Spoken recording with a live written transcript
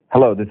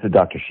Hello, this is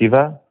Dr.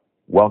 Shiva.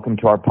 Welcome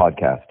to our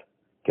podcast,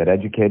 Get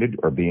Educated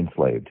or Be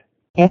Enslaved.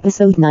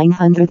 Episode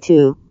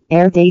 902,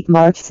 air date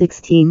March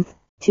 16th,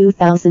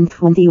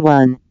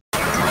 2021.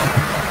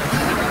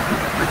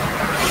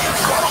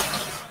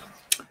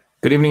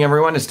 Good evening,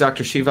 everyone. It's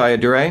Dr. Shiva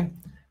Ayyadurai.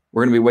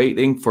 We're going to be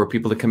waiting for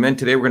people to come in.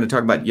 Today, we're going to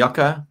talk about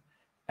yucca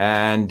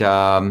and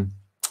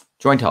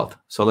joint health.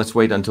 So let's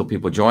wait until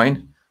people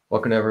join.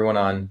 Welcome to everyone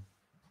on.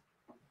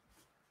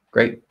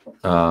 Great.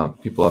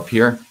 People up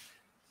here.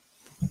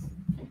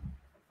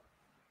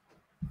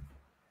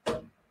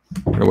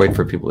 We're going to wait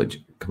for people to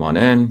come on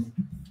in.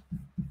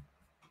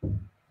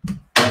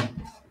 Let's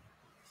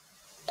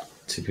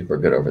see if people are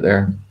good over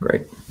there.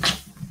 Great.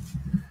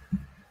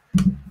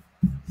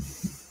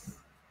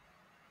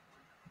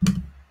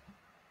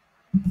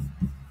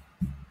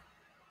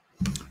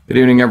 Good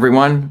evening,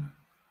 everyone.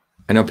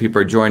 I know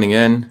people are joining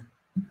in.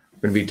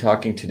 We're going to be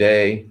talking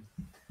today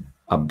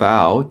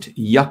about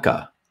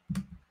yucca.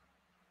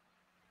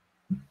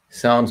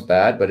 Sounds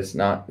bad, but it's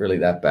not really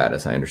that bad,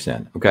 as I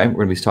understand. Okay,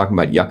 we're going to be talking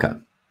about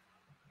yucca.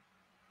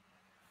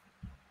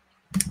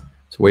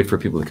 So wait for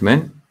people to come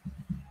in.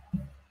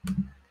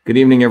 Good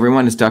evening,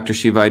 everyone. It's Dr.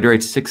 Shiva Ayyadurai.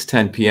 It's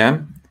 6:10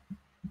 p.m.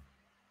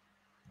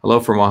 Hello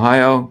from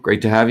Ohio.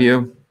 Great to have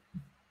you.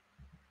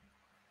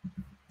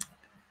 I'm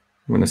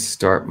going to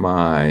start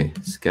my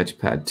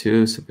sketchpad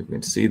too so people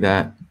can see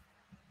that.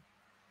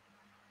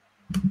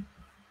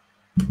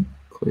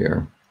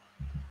 Clear.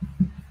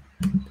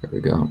 There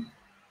we go.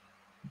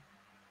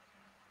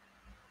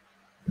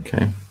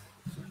 Okay.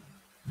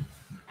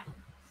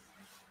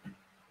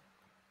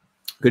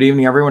 Good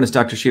evening, everyone. It's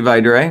Dr. Shiva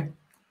Ayyadurai.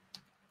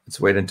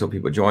 Let's wait until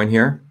people join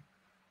here.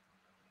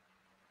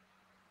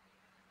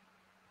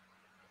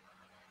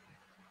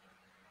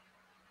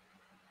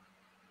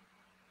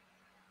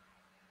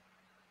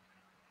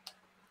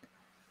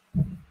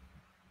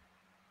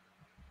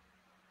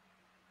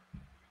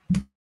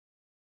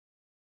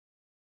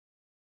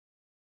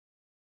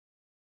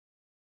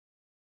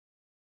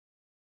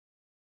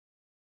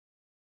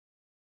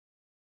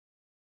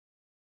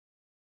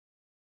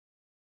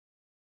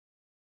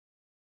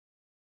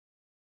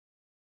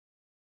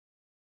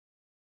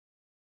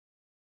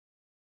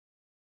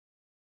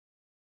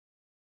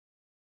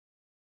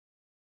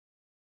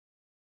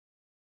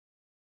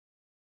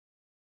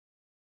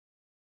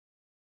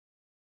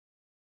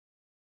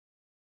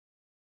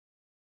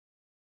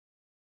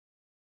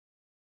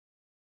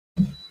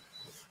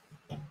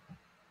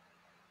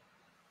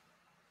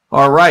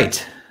 All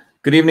right.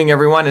 Good evening,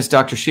 everyone. It's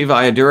Dr. Shiva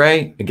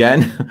Ayyadurai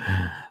again.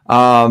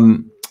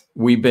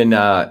 We've been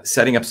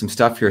setting up some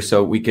stuff here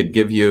so we could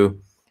give you,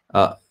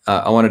 I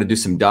wanted to do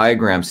some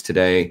diagrams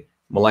today,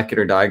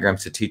 molecular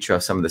diagrams to teach you how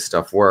some of this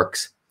stuff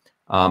works.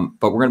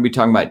 But we're going to be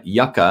talking about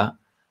yucca.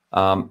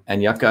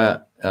 And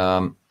yucca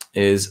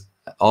is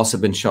also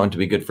been shown to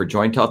be good for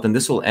joint health. And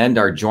this will end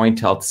our joint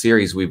health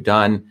series. We've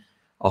done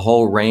a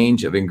whole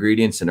range of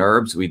ingredients and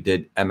herbs. We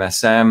did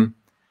MSM.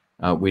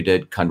 We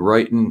did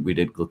chondroitin, we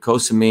did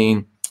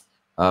glucosamine,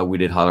 we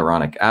did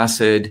hyaluronic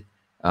acid,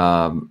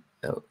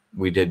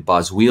 we did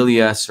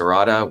boswellia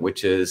serrata,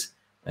 which is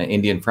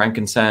Indian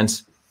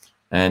frankincense,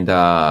 and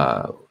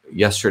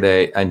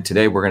yesterday and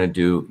today we're going to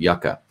do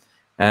yucca.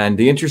 And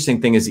the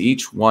interesting thing is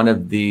each one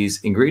of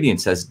these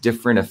ingredients has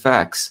different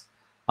effects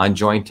on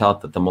joint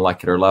health at the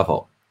molecular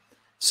level.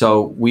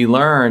 So we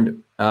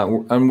learned,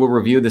 and we'll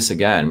review this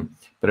again,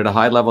 but at a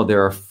high level,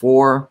 there are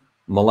 4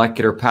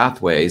 molecular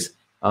pathways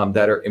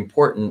that are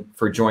important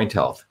for joint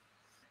health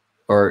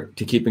or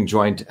to keeping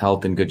joint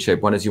health in good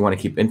shape. One is you want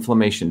to keep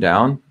inflammation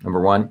down,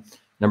 number 1.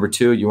 Number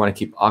 2, you want to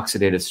keep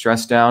oxidative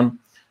stress down.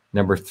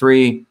 Number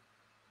 3,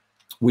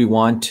 we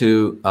want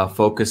to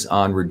focus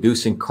on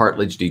reducing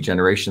cartilage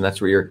degeneration. That's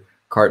where your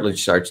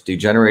cartilage starts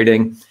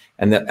degenerating.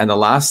 And the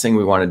last thing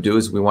we want to do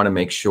is we want to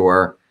make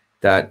sure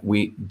that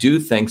we do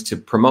things to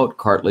promote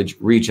cartilage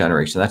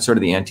regeneration. That's sort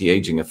of the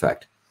anti-aging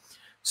effect.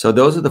 So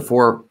those are the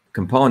 4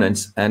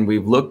 components, and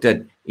we've looked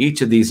at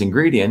each of these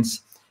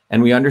ingredients,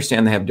 and we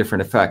understand they have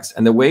different effects.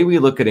 And the way we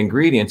look at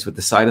ingredients with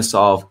the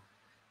Cytosolve,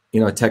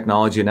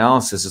 technology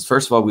analysis is,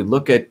 first of all, we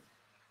look at,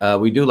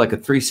 we do like a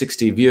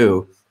 360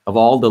 view of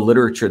all the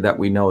literature that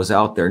we know is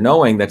out there,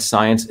 knowing that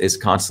science is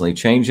constantly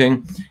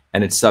changing,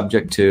 and it's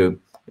subject to,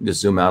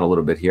 just zoom out a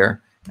little bit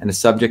here, and it's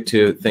subject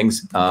to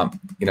things,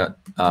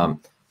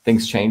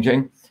 things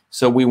changing.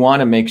 So we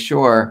want to make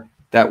sure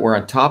that we're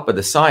on top of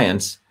the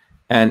science.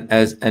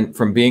 And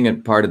from being a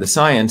part of the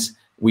science,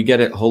 we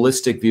get a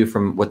holistic view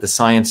from what the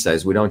science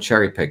says. We don't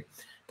cherry pick.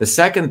 The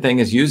second thing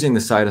is using the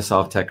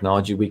Cytosolve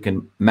technology, we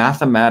can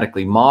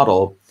mathematically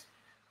model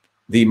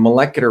the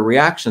molecular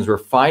reactions we're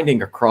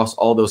finding across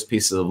all those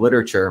pieces of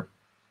literature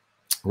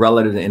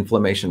relative to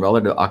inflammation,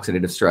 relative to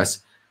oxidative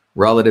stress,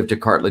 relative to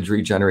cartilage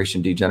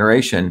regeneration,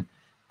 degeneration.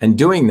 And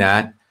doing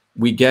that,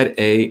 we get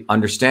a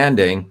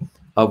understanding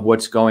of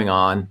what's going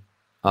on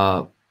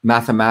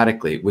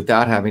mathematically,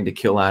 without having to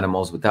kill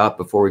animals,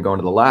 before we go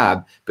into the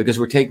lab, because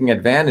we're taking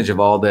advantage of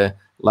all the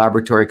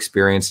laboratory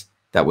experience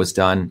that was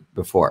done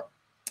before.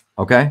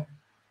 Okay,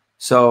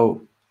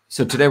 so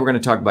today we're going to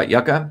talk about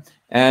yucca,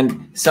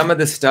 And some of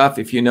the stuff,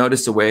 if you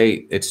notice the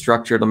way it's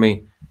structured, let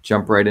me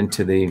jump right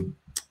into the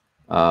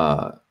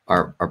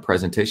our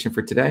presentation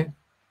for today.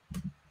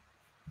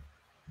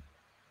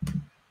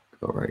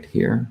 Go right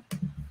here.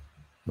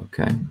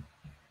 Okay.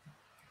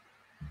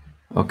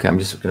 Okay, I'm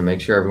just going to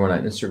make sure everyone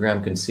on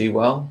Instagram can see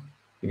well.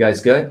 You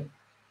guys good?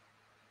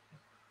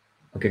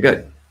 Okay,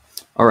 good.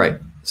 All right.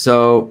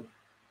 So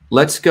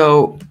let's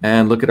go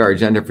and look at our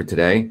agenda for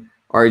today.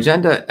 Our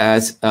agenda,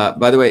 as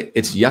by the way,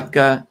 it's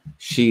Yucca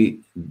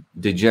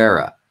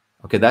Shidejara.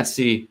 Okay, that's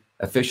the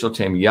official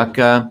term,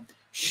 Yucca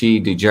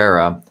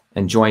Shidejara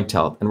and joint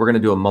health. And we're going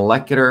to do a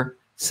molecular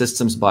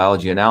systems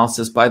biology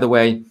analysis. By the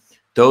way,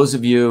 those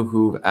of you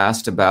who've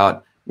asked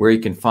about where you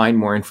can find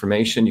more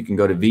information, you can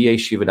go to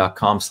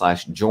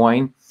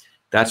vashiva.com/join.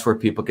 That's where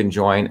people can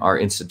join our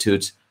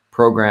Institute's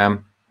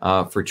program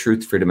for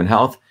truth, freedom, and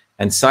health.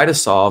 And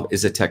Cytosolve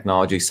is a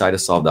technology,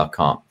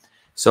 cytosolve.com.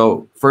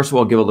 So first of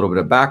all, give a little bit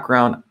of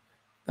background.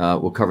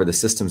 We'll cover the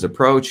systems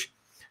approach.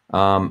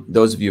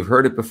 Those of you who've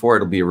heard it before,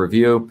 it'll be a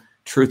review.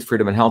 Truth,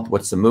 freedom, and health,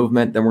 what's the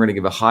movement? Then we're going to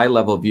give a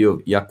high-level view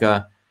of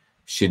Yucca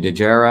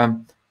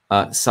Shidejara.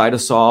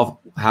 Cytosolve,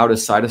 how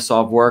does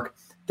Cytosolve work?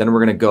 Then we're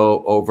going to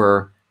go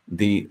over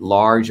the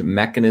large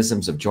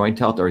mechanisms of joint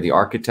health, or the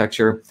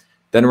architecture.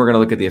 Then we're going to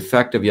look at the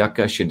effect of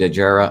Yucca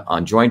Shidejara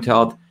on joint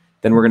health.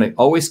 Then we're going to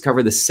always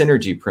cover the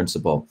synergy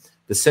principle.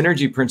 The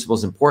synergy principle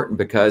is important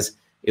because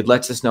it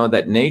lets us know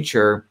that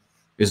nature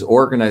is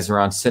organized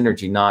around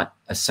synergy, not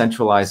a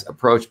centralized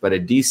approach, but a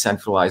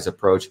decentralized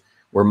approach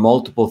where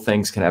multiple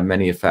things can have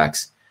many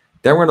effects.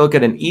 Then we're going to look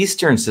at an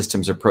Eastern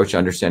systems approach to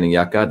understanding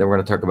Yucca. Then we're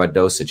going to talk about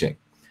dosaging.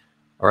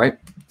 All right.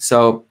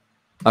 So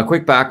a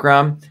quick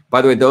background.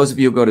 By the way, those of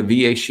you who go to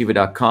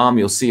vashiva.com,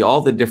 you'll see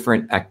all the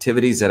different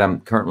activities that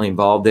I'm currently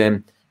involved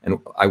in and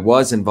I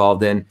was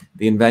involved in.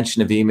 The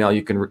invention of email,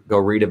 you can go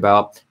read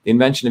about. The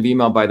invention of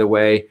email, by the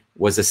way,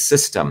 was a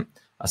system.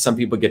 Some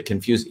people get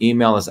confused.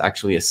 Email is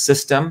actually a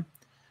system,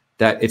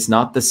 that it's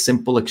not the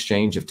simple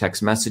exchange of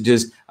text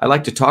messages. I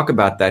like to talk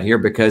about that here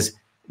because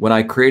when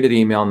I created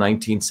email in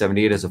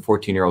 1978 as a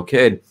 14-year-old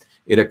kid,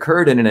 it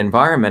occurred in an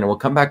environment, and we'll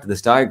come back to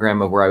this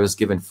diagram of where I was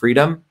given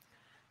freedom,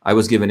 I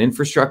was given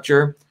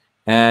infrastructure,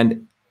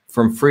 and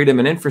from freedom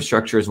and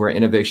infrastructure is where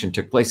innovation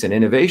took place. And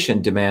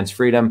innovation demands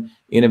freedom,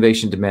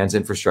 innovation demands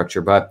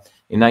infrastructure. But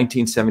in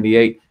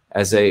 1978,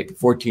 as a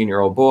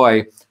 14-year-old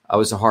boy, I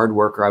was a hard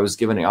worker. I was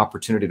given the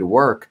opportunity to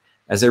work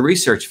as a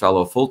research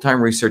fellow,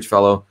 full-time research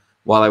fellow,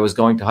 while I was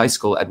going to high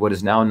school at what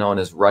is now known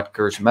as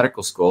Rutgers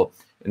Medical School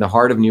in the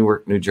heart of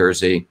Newark, New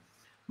Jersey.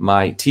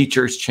 My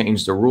teachers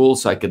changed the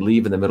rules so I could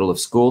leave in the middle of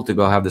school to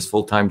go have this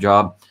full-time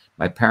job.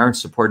 My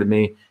parents supported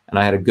me, and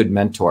I had a good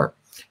mentor.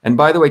 And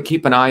by the way,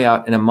 keep an eye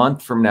out. In a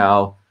month from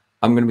now,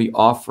 I'm going to be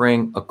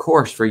offering a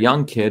course for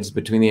young kids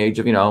between the age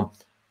of,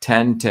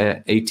 10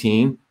 to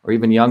 18 or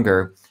even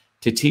younger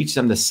to teach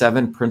them the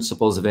 7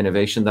 principles of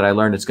innovation that I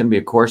learned. It's going to be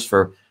a course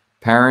for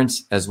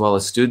parents as well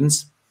as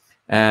students.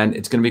 And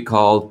it's going to be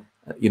called,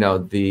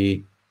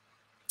 the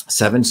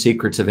 7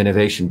 secrets of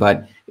innovation.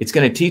 But it's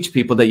going to teach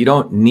people that you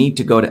don't need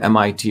to go to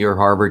MIT or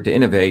Harvard to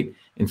innovate.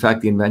 In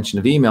fact, the invention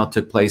of email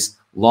took place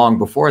long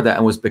before that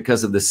and was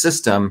because of the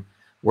system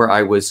where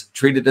I was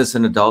treated as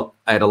an adult.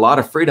 I had a lot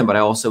of freedom, but I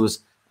also was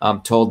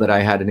told that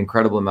I had an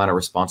incredible amount of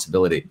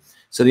responsibility.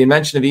 So the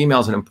invention of email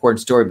is an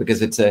important story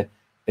because it's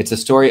a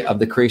story of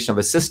the creation of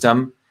a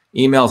system.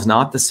 Email is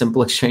not the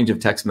simple exchange of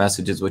text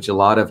messages, which a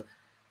lot of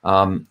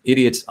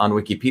idiots on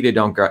Wikipedia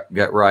don't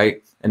get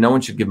right. And no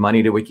one should give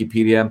money to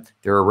Wikipedia.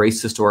 They're a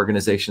racist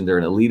organization. They're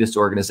an elitist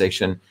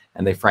organization,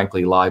 and they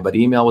frankly lie. But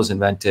email was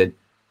invented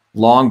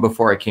long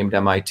before I came to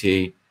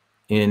MIT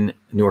in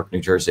Newark,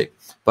 New Jersey.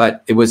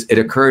 But it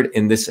occurred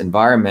in this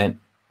environment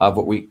of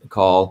what we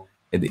call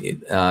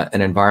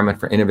an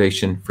environment for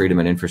innovation, freedom,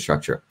 and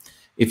infrastructure.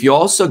 If you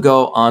also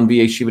go on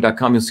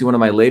vashiva.com, you'll see one of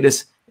my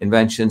latest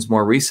inventions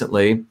more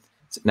recently.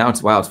 Now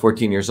it's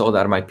 14 years old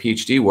out of my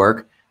PhD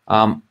work,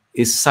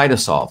 is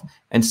Cytosolve.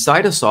 And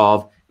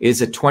Cytosolve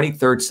is a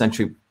 23rd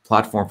century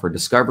platform for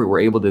discovery.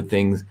 We're able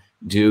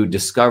to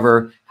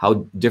discover how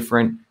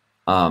different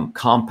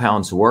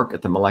compounds work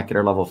at the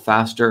molecular level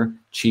faster,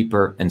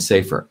 cheaper, and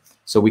safer.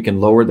 So we can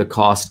lower the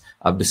cost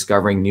of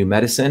discovering new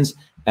medicines.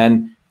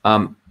 And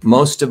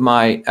most of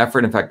my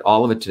effort, in fact,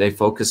 all of it today,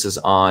 focuses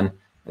on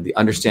the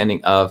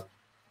understanding of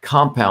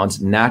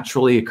compounds,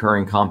 naturally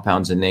occurring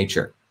compounds in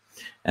nature.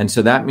 And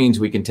so that means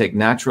we can take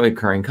naturally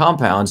occurring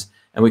compounds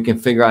and we can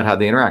figure out how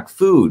they interact.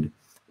 Food,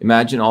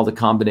 imagine all the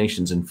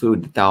combinations in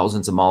food, the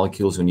thousands of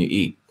molecules when you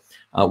eat.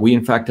 We,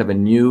 in fact, have a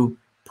new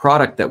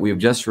product that we've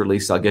just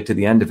released. I'll get to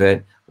the end of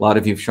it. A lot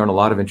of you have shown a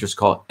lot of interest,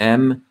 called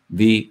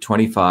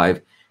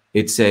MV25.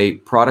 It's a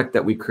product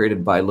that we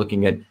created by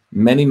looking at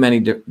many, many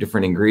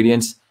different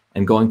ingredients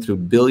and going through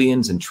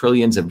billions and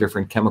trillions of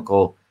different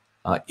chemical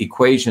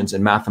equations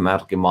and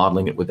mathematically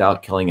modeling it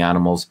without killing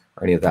animals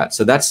or any of that.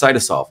 So that's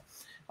Cytosolve.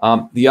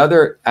 The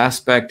other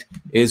aspect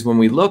is when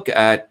we look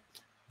at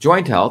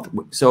joint health.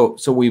 So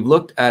we've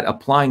looked at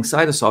applying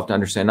Cytosolve to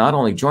understand not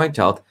only joint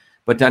health,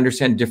 but to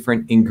understand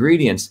different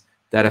ingredients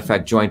that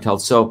affect joint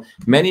health. So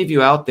many of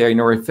you out there,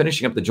 we're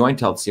finishing up the joint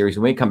health series.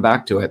 We may come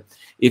back to it.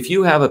 If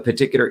you have a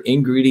particular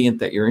ingredient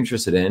that you're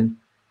interested in,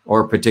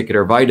 or a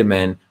particular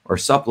vitamin or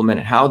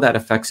supplement, how that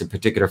affects a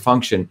particular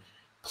function,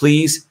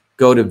 please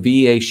go to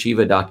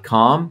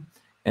vashiva.com.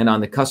 And on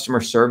the customer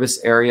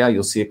service area,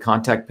 you'll see a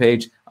contact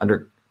page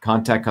under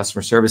contact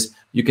customer service.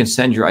 You can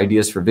send your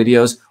ideas for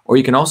videos, or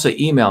you can also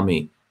email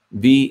me,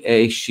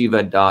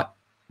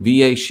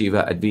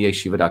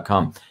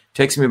 vashiva@vashiva.com.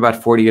 Takes me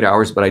about 48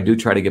 hours, but I do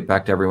try to get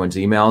back to everyone's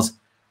emails.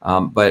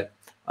 But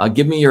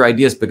give me your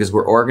ideas, because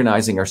we're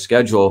organizing our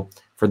schedule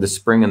for the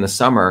spring and the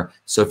summer.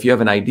 So if you have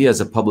an idea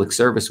as a public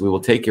service, we will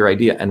take your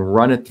idea and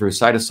run it through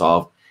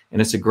Cytosolve. And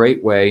it's a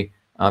great way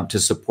to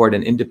support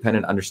an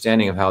independent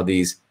understanding of how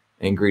these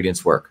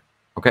ingredients work.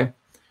 Okay.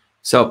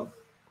 So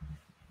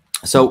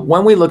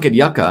when we look at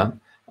yucca,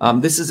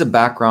 this is a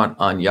background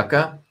on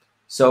yucca.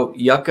 So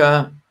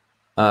yucca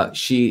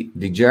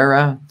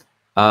shigera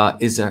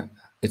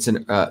it's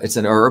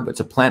an herb. It's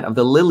a plant of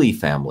the lily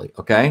family.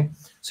 Okay.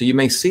 So you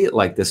may see it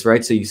like this,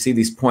 right? So you see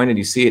these pointed,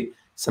 you see it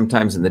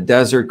sometimes in the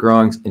desert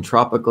growing in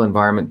tropical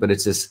environment, but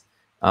it's this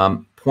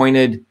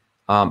pointed,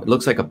 it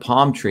looks like a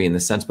palm tree in the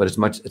sense, but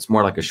it's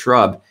more like a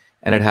shrub,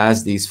 and it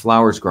has these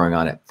flowers growing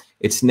on it.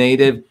 It's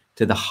native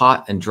to the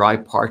hot and dry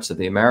parts of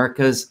the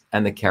Americas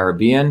and the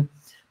Caribbean.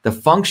 The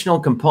functional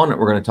component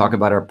we're going to talk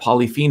about are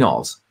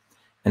polyphenols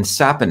and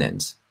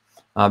saponins,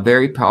 a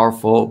very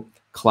powerful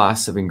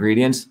class of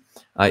ingredients.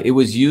 It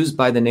was used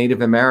by the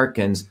Native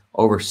Americans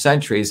over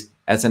centuries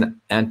as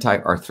an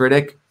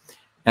anti-arthritic,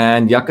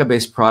 and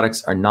yucca-based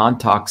products are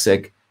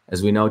non-toxic,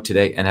 as we know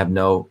today, and have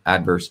no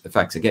adverse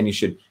effects. Again, you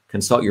should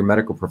consult your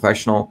medical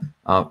professional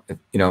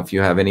if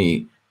you have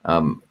any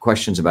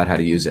questions about how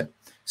to use it.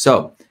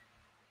 So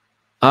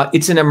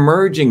it's an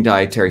emerging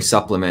dietary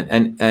supplement,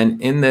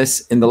 and in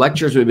the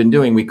lectures we've been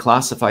doing, we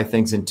classify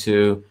things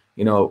into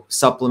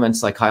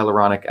supplements like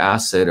hyaluronic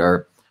acid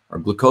or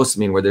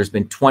glucosamine, where there's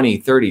been 20,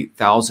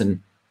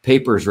 30,000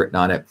 papers written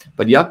on it.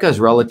 But yucca is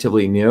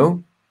relatively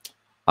new.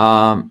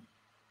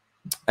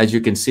 As you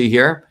can see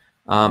here,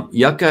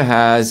 yucca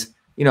has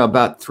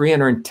about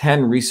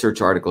 310 research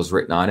articles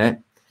written on it,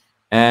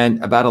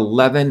 and about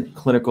 11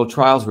 clinical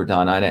trials were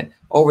done on it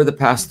over the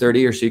past 30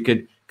 years. So you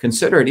could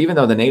consider it, even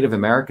though the Native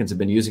Americans have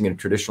been using it in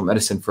traditional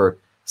medicine for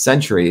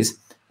centuries,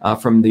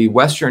 from the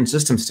Western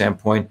system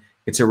standpoint,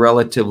 it's a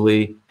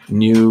relatively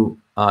new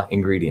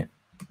ingredient.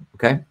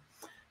 Okay.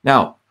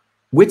 Now,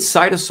 with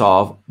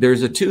Cytosolve,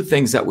 there's two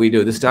things that we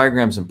do. This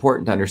diagram is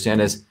important to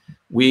understand. Is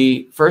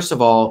we, first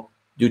of all,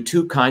 do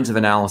two kinds of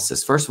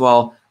analysis. First of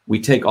all, we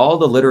take all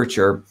the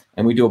literature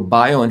and we do a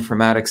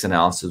bioinformatics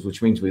analysis,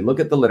 which means we look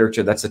at the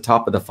literature, that's the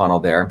top of the funnel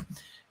there.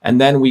 And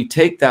then we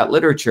take that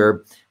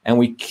literature and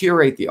we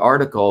curate the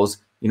articles,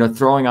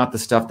 throwing out the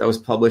stuff that was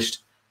published,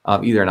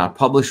 either not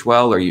published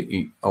well, or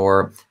you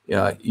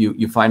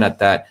find out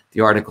that the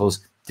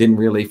articles didn't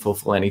really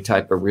fulfill any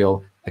type of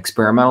real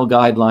experimental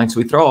guidelines. So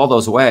we throw all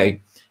those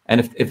away.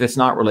 And if it's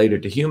not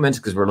related to humans,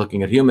 because we're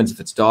looking at humans, if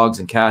it's dogs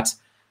and cats,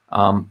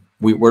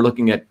 we're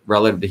looking at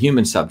relative to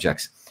human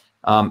subjects.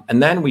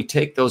 And then we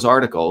take those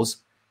articles,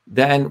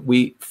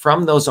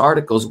 from those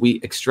articles, we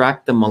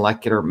extract the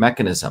molecular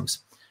mechanisms.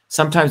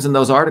 Sometimes in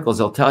those articles,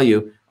 they'll tell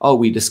you, oh,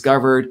 we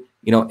discovered,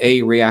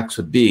 A reacts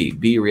with B,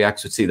 B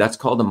reacts with C. That's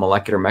called the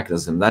molecular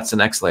mechanism. That's the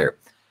next layer.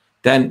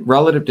 Then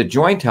relative to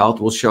joint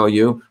health, we'll show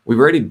you, we've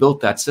already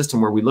built that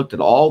system where we looked at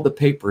all the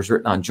papers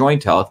written on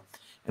joint health,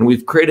 and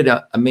we've created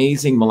an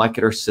amazing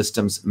molecular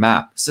systems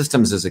map.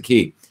 Systems is a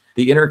key.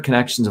 The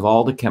interconnections of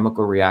all the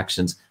chemical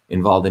reactions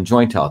involved in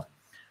joint health.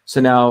 So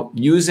now,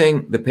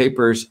 using the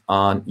papers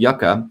on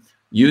yucca,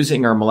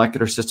 using our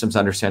molecular systems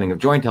understanding of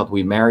joint health,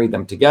 we marry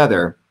them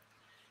together,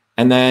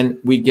 and then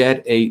we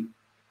get a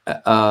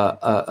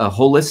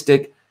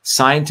holistic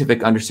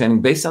scientific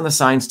understanding based on the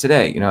science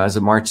today, as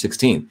of March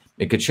 16th.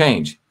 It could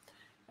change.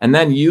 And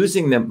then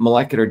using the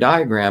molecular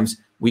diagrams,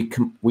 we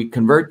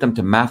convert them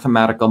to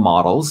mathematical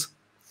models,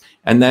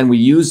 and then we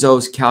use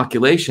those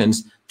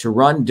calculations to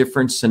run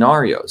different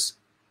scenarios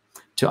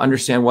to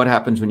understand what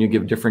happens when you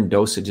give different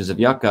dosages of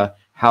yucca.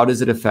 How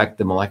does it affect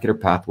the molecular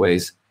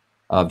pathways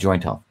of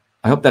joint health?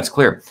 I hope that's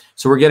clear.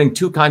 So we're getting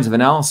two kinds of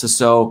analysis.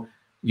 So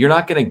you're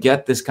not going to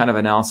get this kind of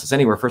analysis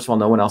anywhere. First of all,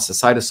 no one else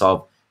has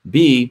Cytosolve.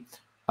 B,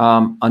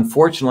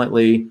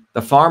 unfortunately,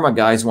 the pharma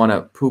guys want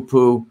to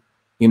poo-poo,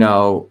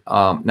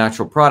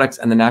 natural products,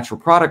 and the natural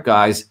product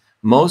guys,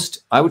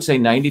 I would say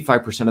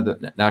 95% of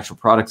the natural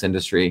products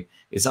industry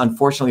is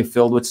unfortunately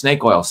filled with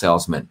snake oil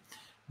salesmen.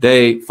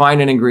 They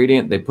find an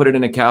ingredient, they put it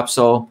in a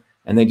capsule,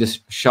 and they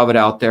just shove it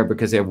out there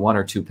because they have one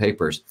or two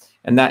papers.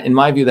 And that, in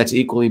my view, that's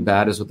equally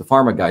bad as what the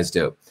pharma guys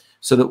do.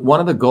 So that one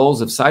of the goals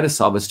of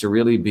Cytosolve is to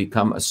really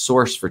become a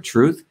source for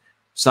truth,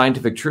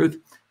 scientific truth.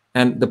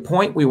 And the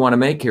point we want to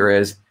make here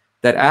is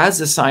that as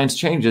the science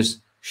changes,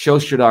 so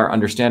should our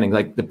understanding.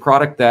 Like the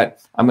product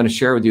that I'm going to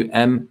share with you,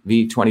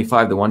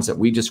 MV25, the ones that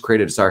we just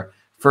created, is our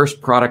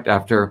first product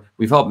after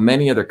we've helped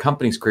many other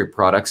companies create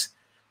products.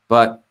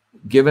 But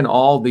given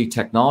all the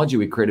technology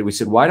we created, we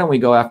said, why don't we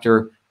go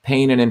after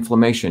pain and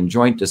inflammation,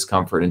 joint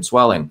discomfort and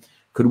swelling?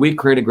 Could we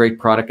create a great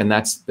product? And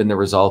that's been the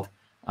result.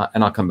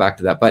 And I'll come back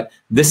to that. But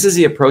this is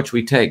the approach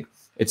we take.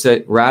 It's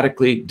a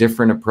radically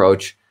different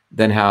approach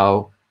than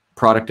how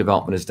product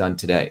development is done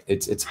today.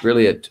 It's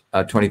really a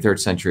 23rd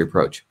century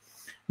approach.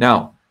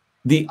 Now,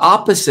 the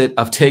opposite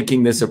of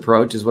taking this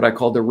approach is what I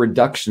call the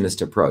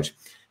reductionist approach.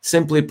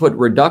 Simply put,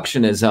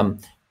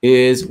 reductionism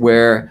is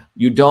where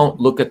you don't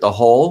look at the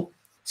whole.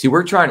 See,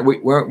 we're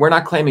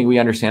not claiming we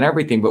understand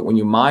everything, but when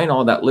you mine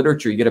all that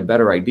literature, you get a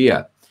better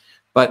idea.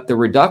 But the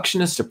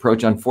reductionist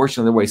approach,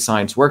 unfortunately, the way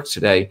science works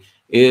today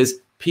is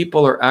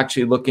people are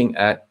actually looking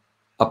at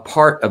a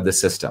part of the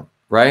system,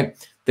 right?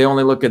 They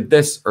only look at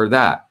this or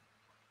that.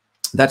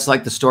 That's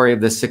like the story of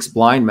the 6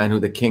 blind men who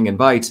the king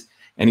invites,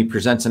 and he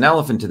presents an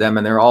elephant to them,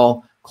 and they're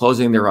all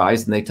closing their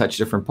eyes and they touch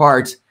different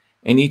parts,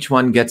 and each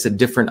one gets a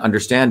different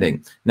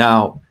understanding.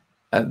 Now,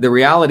 the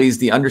reality is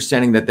the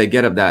understanding that they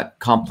get of that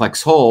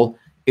complex whole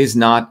is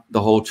not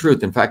the whole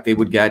truth. In fact, they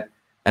would get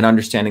an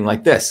understanding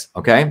like this,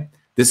 okay?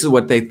 This is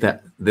what they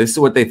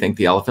think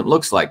the elephant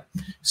looks like.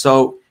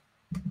 So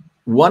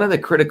one of the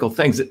critical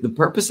things, the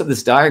purpose of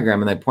this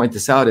diagram, and I point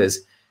this out,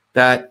 is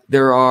that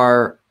there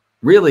are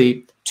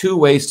really 2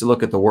 ways to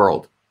look at the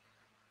world.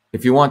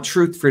 If you want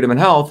truth, freedom, and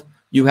health,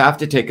 you have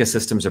to take a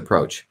systems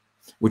approach,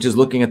 which is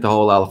looking at the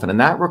whole elephant. And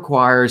that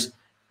requires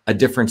a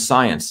different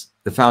science.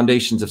 The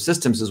foundations of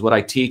systems is what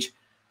I teach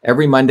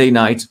every Monday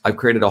night. I've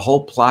created a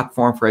whole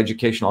platform for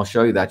education. I'll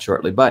show you that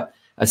shortly. But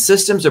a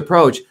systems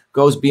approach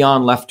goes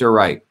beyond left or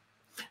right.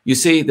 You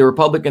see, the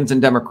Republicans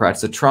and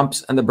Democrats, the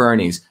Trumps and the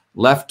Bernies,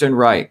 left and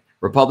right,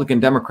 Republican,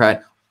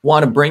 Democrat,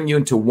 want to bring you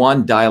into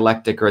one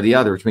dialectic or the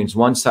other, which means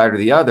one side or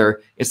the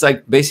other. It's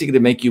like basically to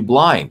make you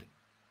blind.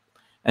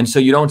 And so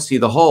you don't see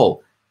the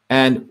whole.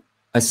 And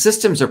a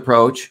systems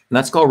approach, and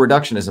that's called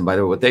reductionism, by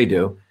the way, what they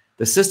do.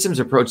 The systems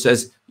approach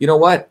says, you know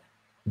what?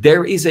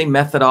 There is a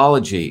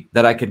methodology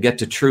that I could get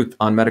to truth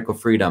on medical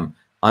freedom,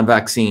 on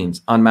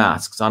vaccines, on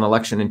masks, on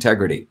election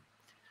integrity,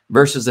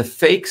 versus the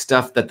fake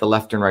stuff that the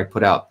left and right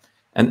put out.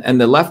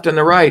 And the left and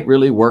the right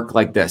really work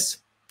like this,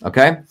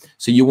 okay?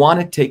 So you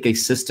want to take a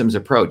systems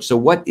approach. So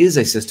what is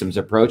a systems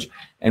approach,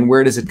 and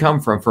where does it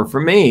come from?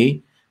 For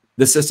me,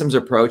 the systems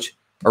approach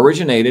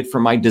originated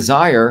from my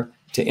desire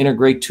to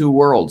integrate 2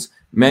 worlds.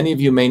 Many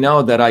of you may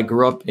know that I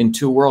grew up in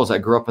 2 worlds. I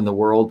grew up in the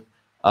world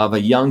of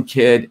a young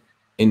kid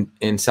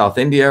in South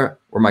India,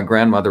 where my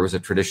grandmother was a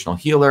traditional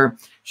healer.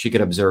 She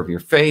could observe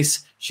your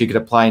face. She could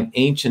apply an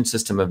ancient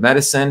system of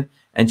medicine,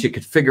 and she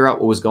could figure out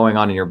what was going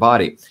on in your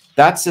body.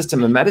 That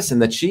system of medicine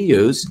that she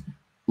used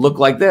looked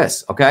like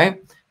this, okay?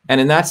 And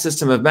in that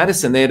system of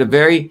medicine, they had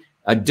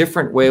a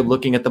different way of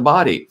looking at the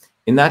body.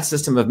 In that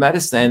system of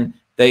medicine,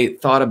 they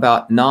thought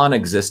about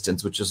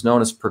non-existence, which is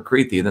known as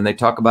Prakriti. Then they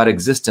talk about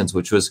existence,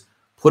 which was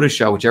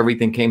Purusha, which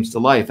everything came to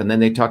life. And then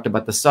they talked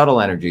about the subtle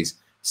energies,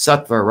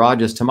 Sattva,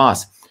 Rajas,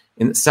 Tamas.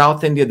 In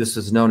South India, this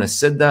was known as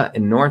Siddha.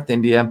 In North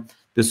India,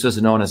 this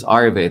was known as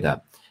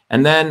Ayurveda.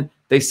 And then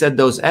they said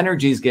those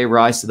energies gave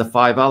rise to the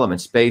 5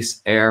 elements: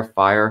 space, air,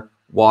 fire,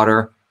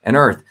 water, and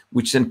earth,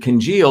 which then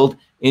congealed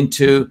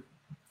into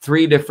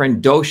 3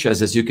 different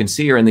doshas, as you can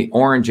see here in the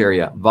orange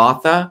area: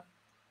 Vata,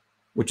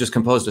 which is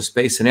composed of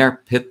space and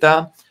air;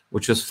 Pitta,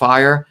 which was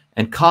fire;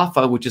 and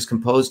Kapha, which is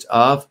composed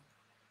of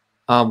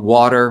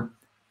water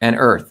and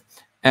earth.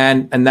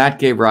 And that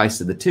gave rise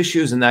to the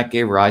tissues, and that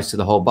gave rise to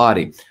the whole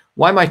body.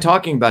 Why am I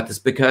talking about this?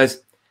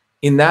 Because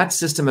in that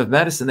system of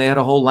medicine, they had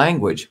a whole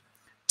language.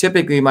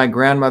 Typically, my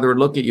grandmother would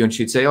look at you and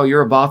she'd say, oh,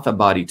 you're a Vata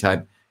body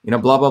type. You know,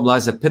 blah, blah, blah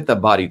is a Pitta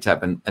body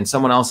type. And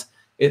someone else,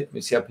 let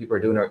me see how people are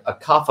doing, a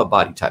Kapha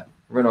body type.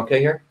 Everyone okay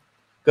here?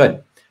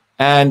 Good.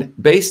 And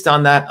based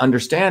on that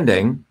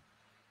understanding,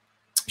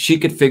 she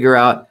could figure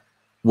out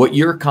what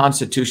your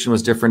constitution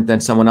was different than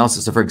someone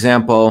else's. So for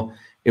example,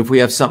 if we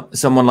have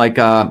someone like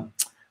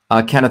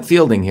Kenneth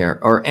Fielding here,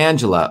 or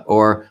Angela,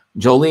 or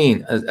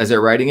Jolene, as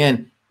they're writing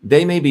in,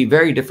 they may be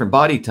very different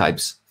body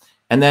types.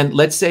 And then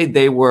let's say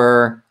they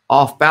were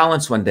off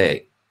balance one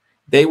day.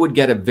 They would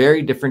get a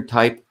very different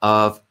type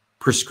of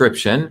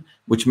prescription,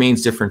 which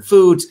means different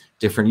foods,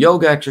 different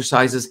yoga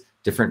exercises,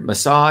 different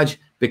massage,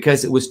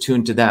 because it was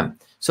tuned to them.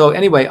 So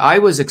anyway, I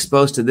was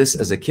exposed to this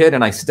as a kid,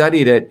 and I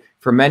studied it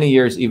for many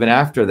years, even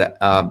after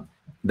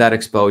that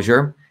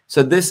exposure.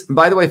 So this,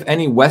 by the way, if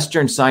any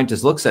Western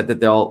scientist looks at it,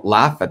 they'll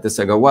laugh at this.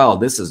 I go, well,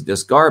 this is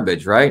just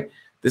garbage, right?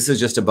 This is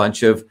just a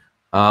bunch of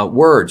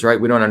words,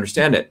 right? We don't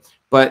understand it.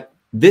 But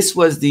this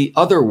was the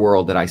other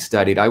world that I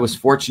studied. I was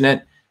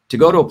fortunate to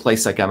go to a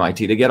place like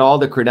MIT to get all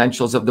the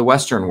credentials of the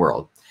Western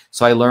world.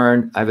 So I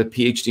learned, I have a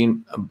PhD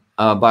in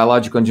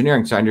biological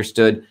engineering. So I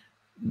understood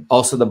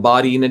also the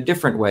body in a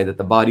different way, that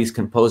the body is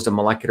composed of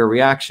molecular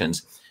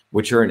reactions,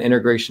 which are an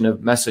integration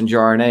of messenger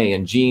RNA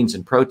and genes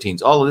and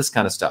proteins, all of this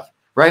kind of stuff,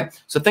 right?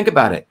 So think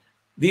about it.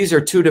 These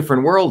are 2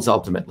 different worlds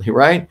ultimately,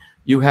 right?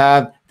 You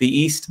have the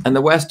East and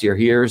the West here.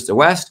 Here's the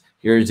West,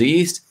 here's the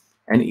East,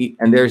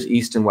 and there's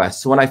East and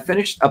West. So when I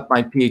finished up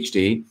my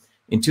PhD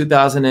in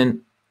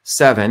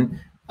 2007,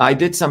 I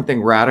did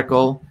something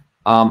radical,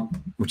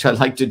 which I'd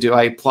like to do.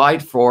 I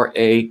applied for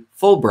a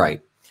Fulbright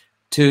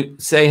to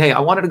say, hey, I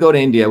wanted to go to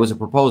India. It was a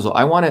proposal.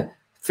 I want to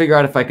figure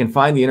out if I can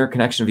find the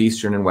interconnection of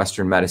Eastern and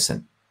Western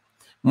medicine.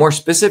 More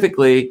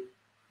specifically,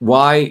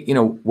 why,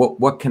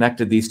 what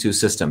connected these two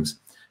systems.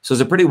 So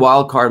it's a pretty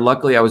wild card.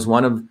 Luckily, I was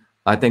one of,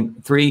 I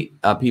think, 3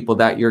 people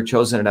that year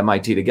chosen at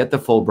MIT to get the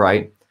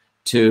Fulbright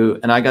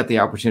and I got the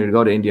opportunity to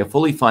go to India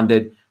fully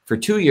funded for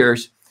 2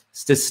 years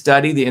to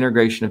study the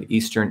integration of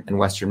Eastern and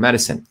Western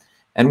medicine.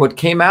 And what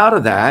came out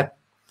of that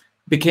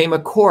became a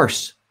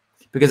course,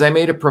 because I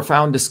made a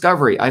profound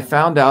discovery. I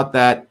found out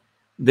that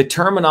the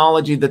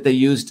terminology that they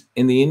used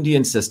in the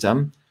Indian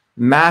system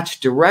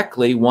matched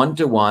directly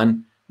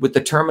one-to-one with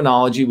the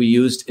terminology we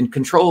used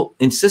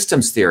in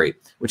systems theory,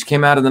 which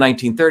came out in the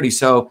 1930s.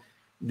 So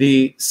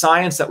the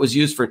science that was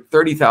used for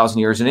 30,000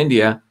 years in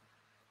India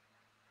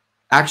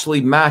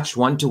actually matched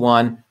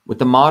one-to-one with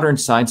the modern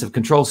science of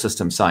control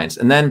system science.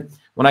 And then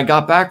when I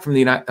got back from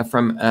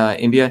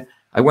India,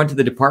 I went to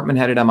the department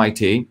head at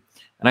MIT,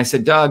 and I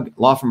said, Doug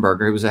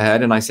Laufenberger, who was the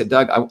head, and I said,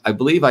 Doug, I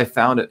believe I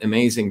found an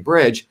amazing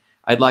bridge.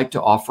 I'd like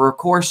to offer a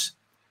course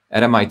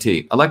at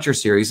MIT, a lecture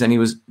series, and he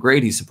was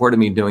great. He supported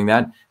me doing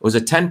that. It was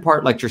a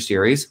 10-part lecture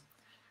series,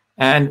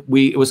 and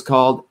it was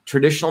called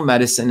Traditional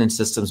Medicine and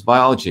Systems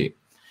Biology.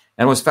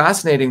 And what's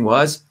fascinating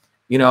was,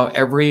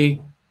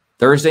 every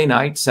Thursday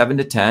night, 7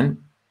 to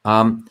 10,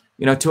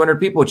 200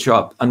 people would show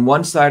up. On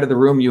one side of the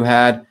room, you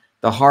had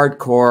the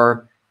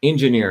hardcore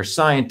engineers,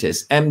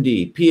 scientists,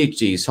 MD,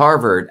 PhDs,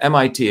 Harvard,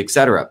 MIT,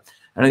 etc.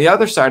 And on the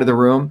other side of the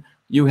room,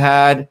 you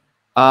had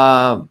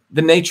the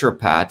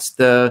naturopaths,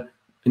 the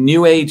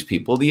new age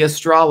people, the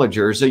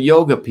astrologers, the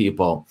yoga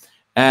people.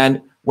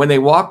 And when they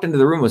walked into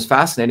the room, it was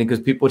fascinating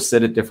because people would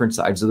sit at different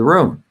sides of the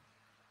room.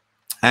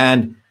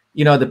 And,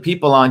 the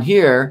people on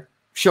here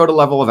showed a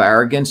level of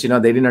arrogance. They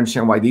didn't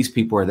understand why these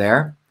people were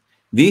there.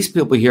 These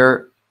people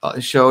here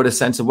showed a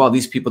sense of, well,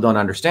 these people don't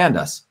understand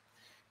us.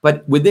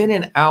 But within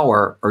an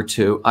hour or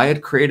two, I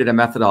had created a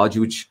methodology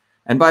which,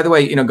 and by the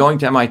way, going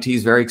to MIT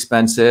is very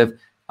expensive.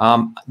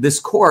 This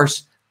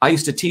course, I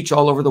used to teach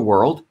all over the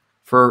world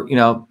for,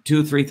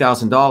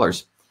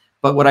 $2,000-$3,000.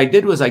 But what I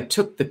did was I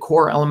took the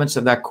core elements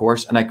of that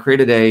course and I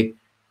created a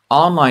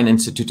online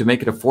institute to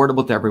make it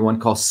affordable to everyone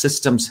called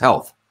Systems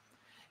Health.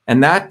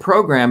 And that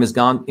program has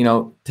gone,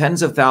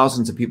 tens of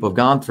thousands of people have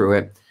gone through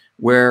it,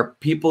 where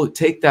people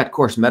take that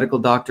course, medical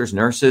doctors,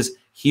 nurses,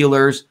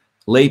 healers,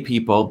 lay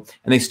people,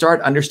 and they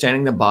start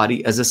understanding the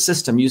body as a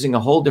system using a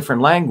whole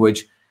different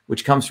language,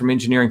 which comes from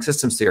engineering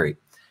systems theory.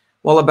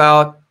 Well,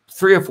 about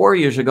 3 or 4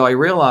 years ago, I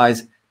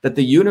realized that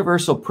the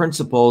universal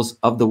principles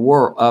of the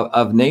world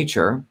of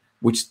nature,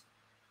 which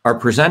are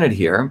presented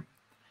here,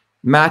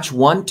 match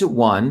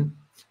one-to-one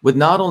with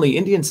not only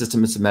Indian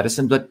systems of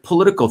medicine, but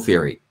political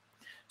theory.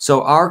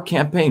 So our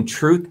campaign,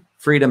 Truth,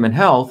 Freedom, and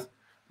Health,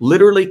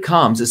 literally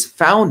is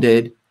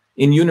founded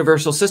in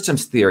universal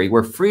systems theory,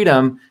 where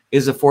freedom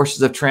is the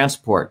forces of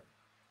transport.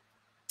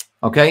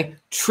 Okay?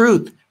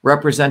 Truth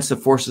represents the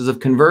forces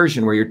of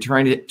conversion, where you're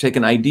trying to take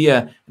an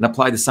idea and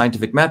apply the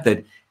scientific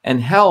method.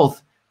 And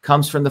health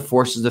comes from the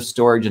forces of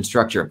storage and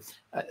structure.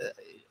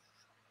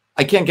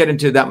 I can't get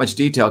into that much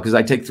detail because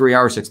I take 3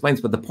 hours to explain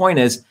this, but the point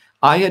is,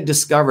 I had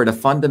discovered a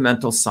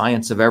fundamental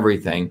science of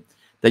everything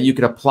that you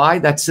could apply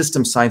that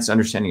system science to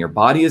understanding your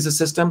body as a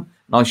system.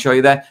 And I'll show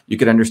you that. You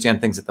could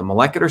understand things at the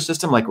molecular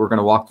system, like we're going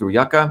to walk through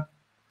yucca.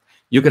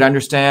 You could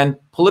understand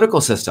political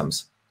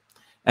systems.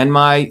 And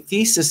my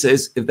thesis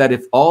is that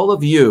if all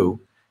of you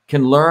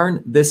can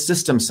learn this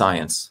system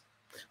science,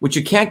 which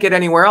you can't get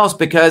anywhere else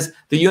because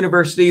the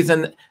universities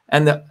and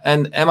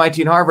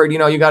MIT and Harvard,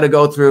 you got to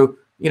go through,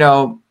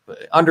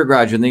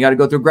 undergraduate, and then you got to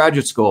go through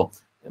graduate school.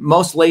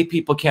 Most lay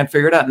people can't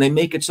figure it out, and they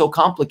make it so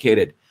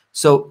complicated.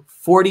 So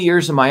 40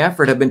 years of my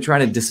effort have been trying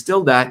to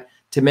distill that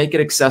to make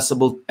it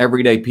accessible to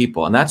everyday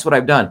people. And that's what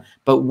I've done.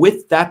 But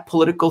with that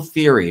political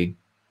theory,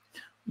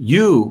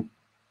 you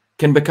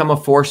can become a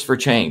force for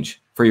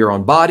change for your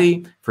own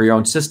body, for your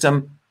own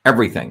system,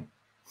 everything.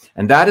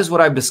 And that is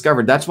what I've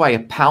discovered. That's why I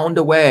pound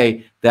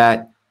away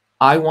that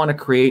I want to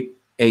create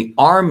an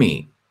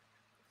army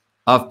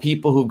of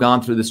people who've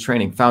gone through this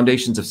training,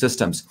 Foundations of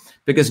Systems.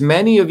 Because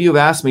many of you have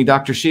asked me,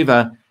 Dr.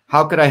 Shiva,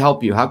 how could I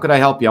help you? How could I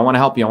help you? I want to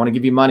help you. I want to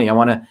give you money. I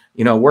want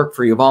to, work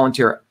for you,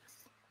 volunteer.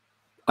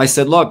 I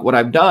said, look, what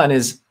I've done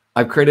is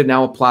I've created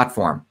now a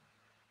platform,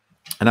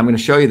 and I'm going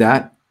to show you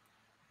that.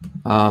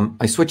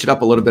 I switch it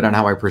up a little bit on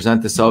how I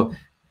present this. So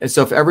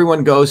if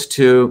everyone goes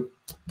to,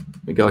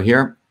 we go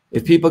here.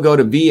 If people go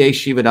to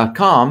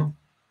vashiva.com,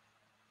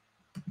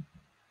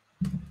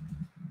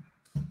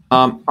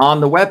 on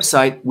the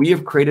website, we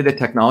have created a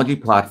technology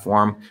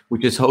platform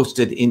which is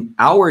hosted in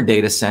our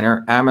data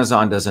center.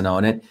 Amazon doesn't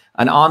own it.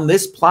 And on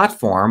this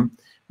platform,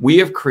 we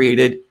have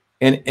created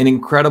an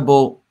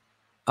incredible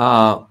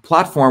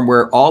platform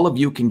where all of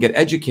you can get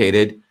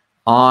educated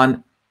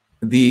on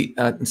the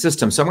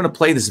system. So I'm going to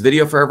play this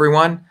video for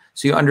everyone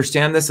so you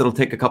understand this. It'll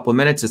take a couple of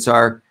minutes. It's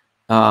our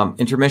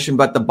intermission.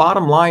 But the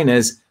bottom line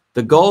is,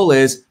 the goal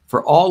is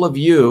for all of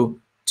you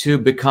to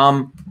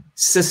become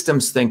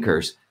systems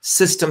thinkers,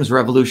 systems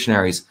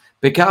revolutionaries.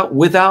 Because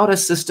without a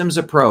systems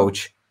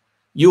approach,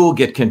 you will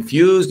get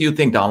confused. You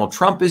think Donald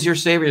Trump is your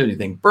savior. You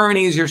think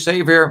Bernie is your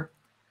savior.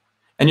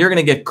 and you're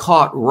going to get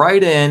caught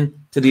right in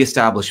to the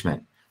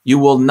establishment. You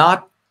will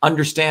not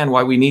understand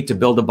why we need to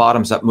build a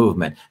bottoms-up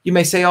movement. You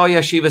may say, oh yeah,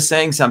 Shiva's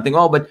saying something.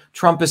 Oh, but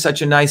Trump is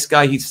such a nice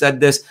guy. He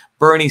said this.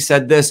 Bernie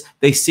said this.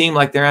 They seem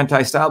like they're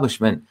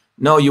anti-establishment.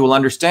 No, you will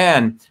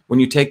understand when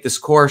you take this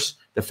course,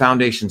 the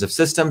foundations of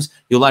systems.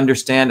 You'll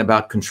understand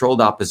about controlled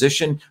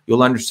opposition.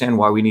 You'll understand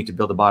why we need to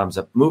build a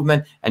bottoms-up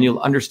movement, and you'll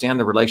understand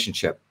the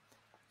relationship.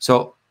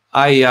 So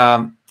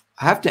I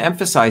have to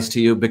emphasize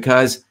to you,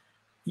 because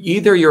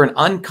either you're an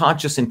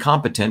unconscious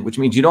incompetent, which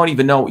means you don't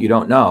even know what you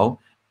don't know,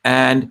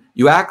 and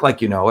you act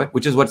like you know it,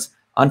 which is what's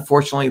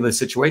unfortunately the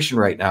situation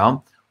right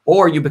now,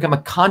 or you become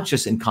a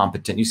conscious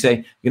incompetent. You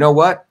say, you know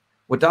what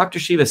Dr.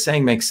 Shiva is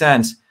saying makes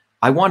sense.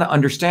 I want to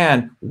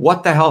understand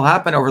what the hell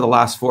happened over the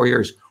last 4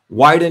 years.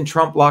 Why didn't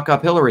Trump lock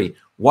up Hillary?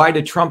 Why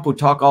did Trump, who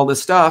talk all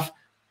this stuff,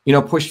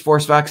 push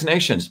forced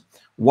vaccinations?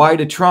 Why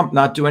did Trump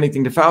not do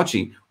anything to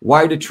Fauci?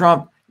 Why did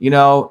Trump,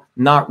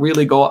 not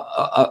really go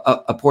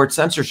apport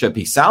censorship?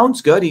 He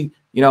sounds good. He,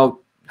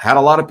 had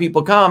a lot of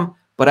people come,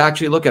 but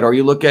actually look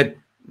at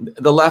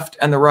the left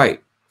and the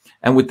right.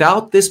 And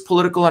without this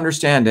political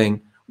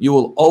understanding, you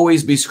will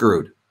always be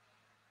screwed.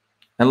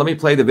 And let me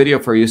play the video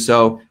for you.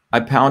 So I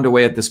pound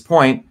away at this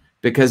point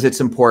because it's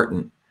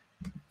important.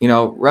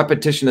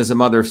 Repetition is a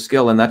mother of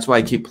skill, and that's why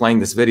I keep playing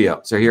this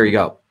video. So here you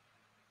go.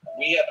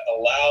 We have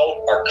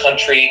allowed our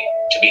country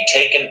to be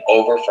taken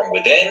over from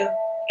within,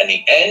 and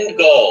the end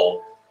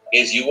goal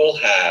is you will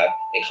have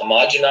a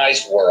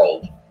homogenized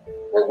world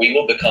where we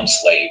will become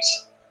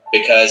slaves,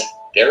 because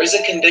there is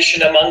a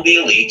condition among the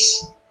elites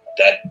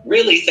that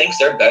really thinks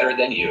they're better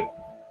than you,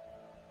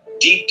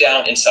 deep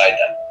down inside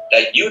them,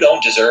 that you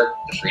don't deserve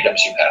the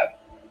freedoms you have.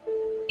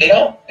 They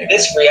don't.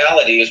 This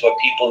reality is what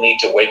people need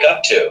to wake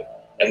up to.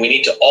 And we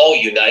need to all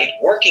unite,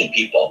 working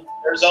people.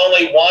 There's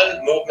only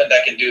one movement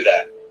that can do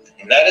that.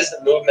 And that is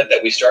the movement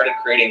that we started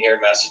creating here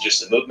in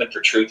Massachusetts, the Movement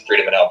for Truth,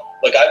 Freedom, and Health.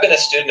 Look, I've been a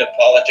student of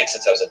politics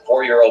since I was a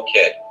 4-year-old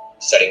kid,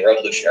 studying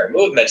revolutionary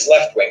movements,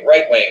 left wing,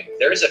 right wing.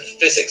 There's a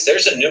physics,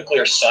 there's a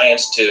nuclear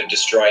science to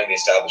destroying the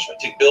establishment.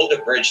 To build a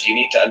bridge, you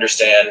need to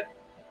understand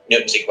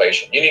Newton's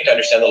equation. You need to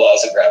understand the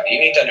laws of gravity.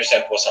 You need to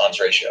understand Poisson's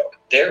ratio.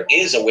 There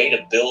is a way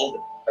to build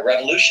a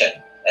revolution.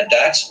 And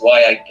that's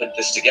why I put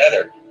this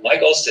together. My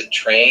goal is to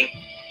train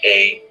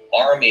an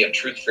army of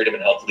truth, freedom,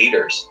 and health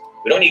leaders.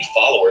 We don't need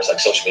followers like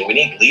social media. We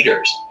need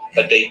leaders,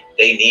 but they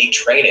need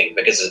training,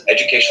 because the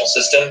educational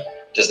system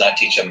does not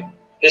teach them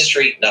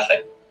history,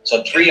 nothing. So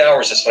in 3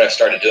 hours, that's what I've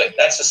started doing.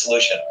 That's the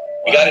solution.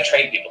 You got to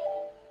train people.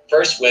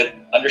 First, with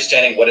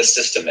understanding what a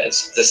system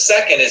is. The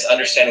second is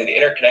understanding the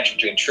interconnection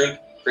between truth,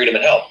 freedom,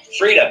 and health.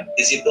 Freedom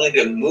is the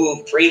ability to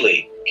move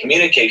freely,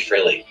 communicate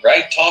freely,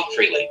 right? Talk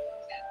freely.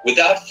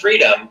 Without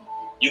freedom,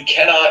 you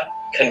cannot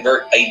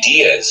convert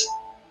ideas,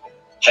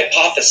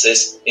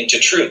 hypothesis into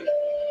truth,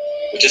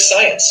 which is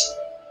science.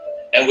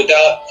 And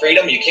without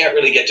freedom, you can't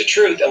really get to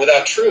truth. And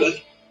without truth,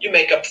 you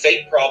make up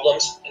fake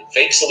problems and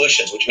fake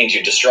solutions, which means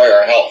you destroy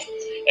our health.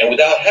 And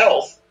without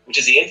health, which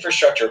is the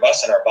infrastructure of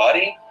us and our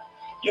body,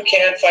 you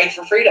can't fight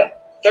for freedom.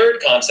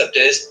 Third concept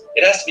is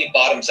it has to be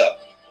bottoms up,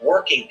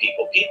 working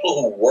people,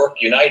 people who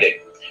work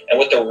united. And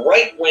what the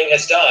right wing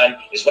has done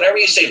is whenever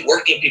you say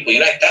working people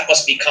unite, that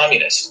must be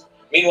communist.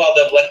 Meanwhile,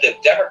 they've let the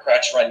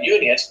Democrats run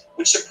unions,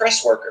 which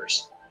suppress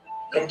workers.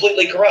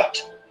 Completely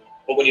corrupt.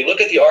 But when you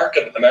look at the arc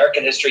of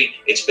American history,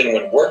 it's been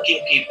when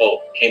working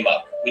people came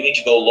up. We need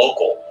to go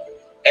local.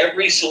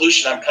 Every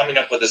solution I'm coming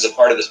up with as a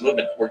part of this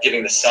movement, we're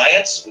giving the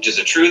science, which is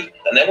the truth,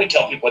 and then we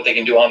tell people what they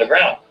can do on the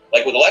ground.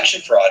 Like with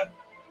election fraud,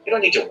 you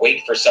don't need to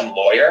wait for some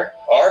lawyer.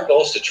 Our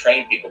goal is to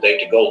train people,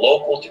 Dave, to go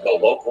local, to go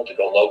local, to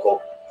go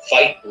local,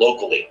 fight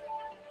locally.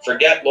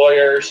 Forget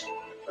lawyers,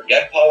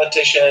 forget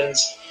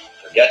politicians,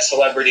 forget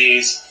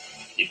celebrities.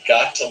 You've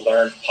got to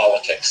learn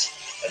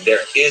politics, and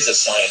there is a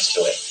science to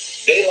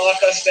it. They lock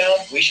us down,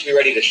 we should be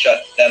ready to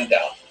shut them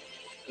down.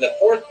 And the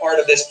fourth part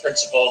of this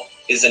principle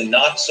is a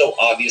not so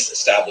obvious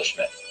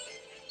establishment.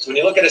 So when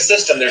you look at a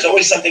system, there's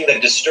always something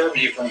that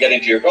disturbs you from getting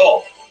to your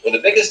goal. Well,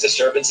 the biggest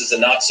disturbance is a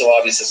not so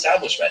obvious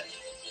establishment,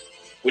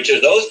 which are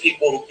those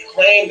people who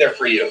claim they're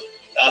for you,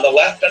 on the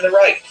left and the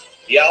right.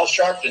 The Al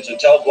Sharptons who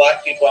tell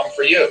black people I'm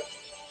for you.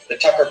 The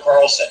Tucker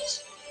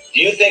Carlsons.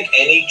 Do you think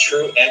any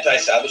true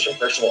anti-establishment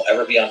person will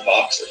ever be on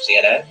Fox or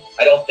CNN?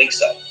 I don't think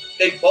so.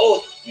 They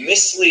both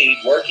mislead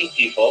working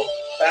people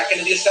back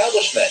into the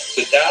establishment.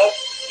 Without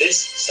this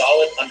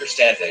solid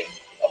understanding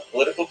of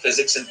political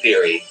physics and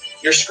theory,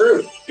 you're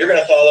screwed. You're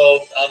going to follow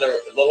on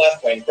the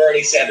left wing,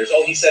 Bernie Sanders.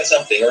 Oh, he said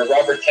something. Or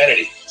Robert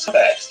Kennedy.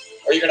 Scumbags.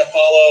 Or you're going to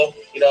follow,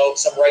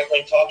 some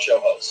right-wing talk show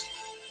host.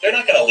 They're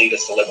not going to lead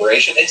us to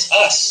liberation. It's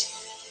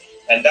us.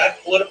 And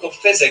that political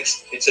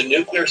physics, it's a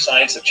nuclear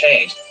science of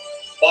change.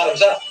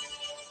 Bottoms up.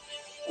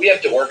 We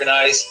have to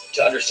organize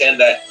to understand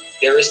that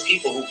there is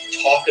people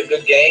who talk a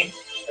good game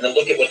and then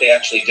look at what they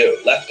actually do,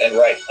 left and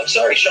right. I'm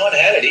sorry, Sean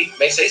Hannity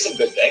may say some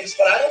good things,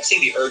 but I don't see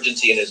the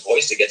urgency in his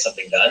voice to get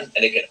something done.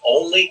 And it can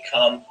only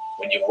come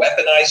when you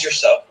weaponize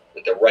yourself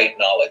with the right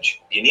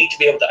knowledge. You need to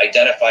be able to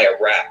identify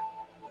a rat.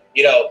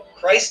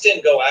 Christ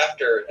didn't go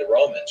after the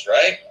Romans,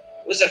 right?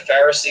 It was the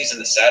Pharisees and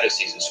the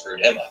Sadducees who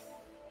screwed him up.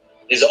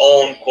 His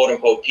own quote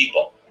unquote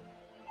people.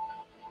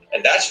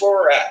 And that's where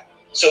we're at.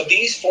 So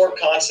these 4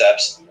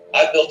 concepts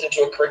I've built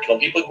into a curriculum.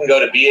 People can go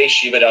to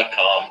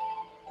bashiva.com,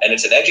 and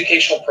it's an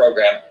educational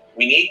program.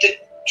 We need to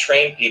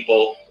train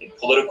people in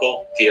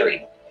political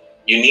theory.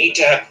 You need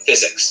to have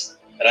physics,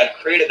 and I've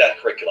created that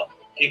curriculum.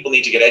 People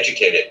need to get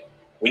educated.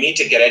 We need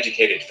to get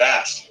educated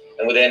fast.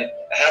 And within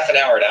a half an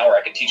hour,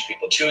 I can teach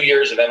people. 2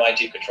 years of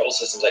MIT control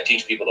systems, I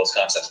teach people those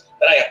concepts.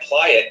 Then I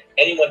apply it.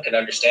 Anyone can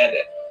understand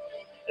it.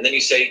 And then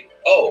you say,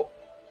 oh,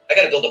 I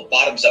got to build a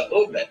bottoms-up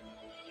movement.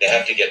 They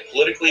have to get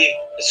politically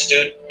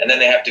astute, and then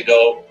they have to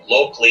go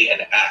locally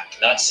and act,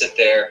 not sit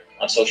there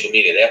on social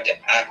media. They have to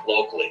act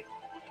locally,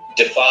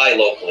 defy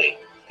locally,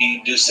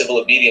 do civil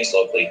obedience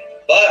locally,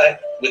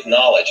 but with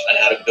knowledge on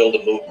how to build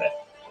a movement.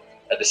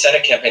 The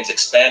Senate campaign's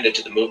expanded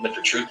to the Movement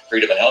for Truth,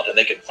 Freedom, and Health, and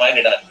they can find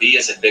it on V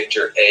as in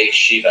Victor, A,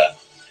 Shiva,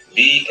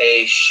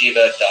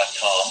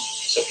 vashiva.com,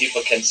 so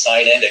people can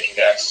sign in. They can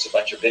get access to a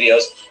bunch of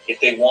videos. If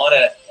they want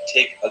to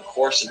take a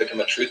course and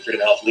become a Truth,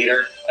 Freedom, and Health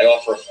leader, I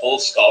offer a full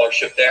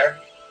scholarship there,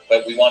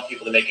 but we want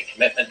people to make a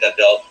commitment that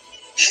they'll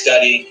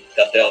study,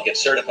 that they'll get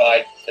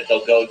certified, that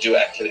they'll go do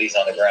activities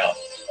on the ground.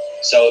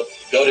 So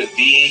go to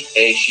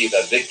VA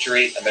Shiva,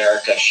 Victory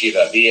America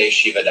Shiva,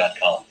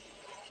 vashiva.com.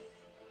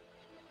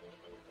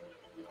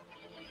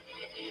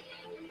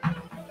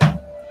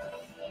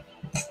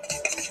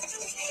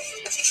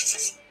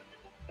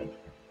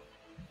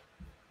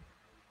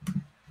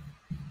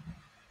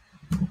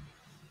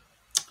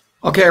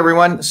 Okay,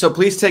 everyone. So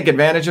please take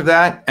advantage of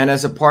that. And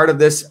as a part of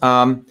this,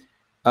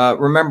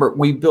 remember,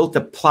 we built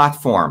a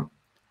platform.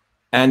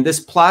 And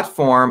this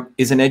platform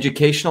is an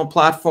educational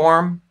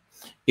platform.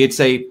 It's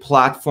a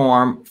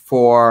platform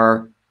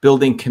for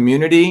building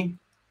community,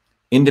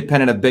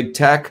 independent of big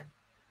tech.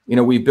 You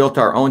know, we built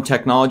our own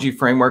technology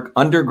framework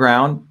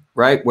underground,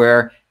 right?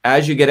 Where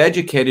as you get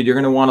educated, you're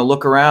going to want to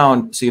look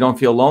around so you don't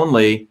feel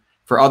lonely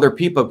for other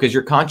people, because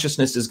your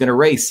consciousness is going to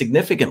raise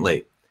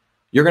significantly.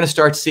 You're going to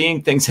start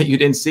seeing things that you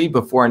didn't see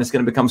before, and it's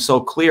going to become so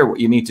clear what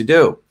you need to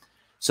do.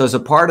 So as a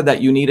part of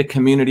that, you need a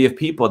community of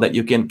people that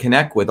you can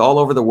connect with all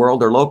over the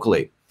world or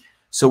locally.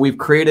 So we've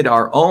created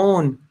our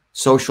own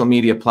social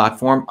media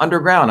platform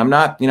underground. I'm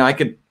not, I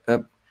could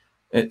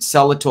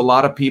sell it to a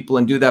lot of people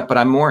and do that, but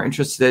I'm more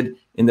interested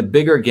in the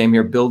bigger game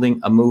here, building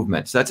a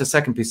movement. So that's the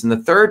second piece. And the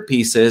third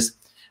piece is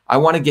I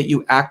want to get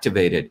you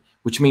activated,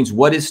 which means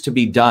what is to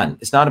be done.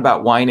 It's not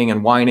about whining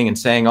and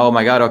saying, oh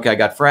my God, okay, I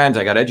got friends,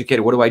 I got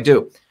educated, what do I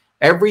do?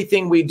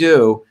 Everything we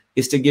do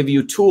is to give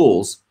you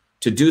tools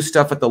to do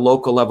stuff at the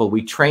local level.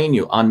 We train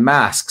you on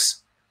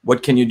masks.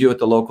 What can you do at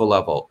the local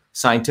level,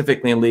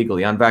 scientifically and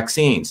legally, on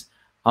vaccines,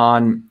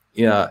 on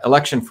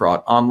election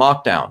fraud, on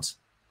lockdowns.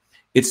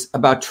 It's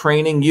about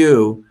training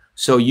you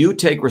so you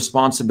take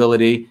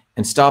responsibility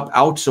and stop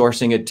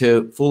outsourcing it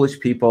to foolish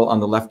people on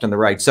the left and the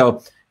right.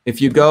 So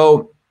if you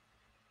go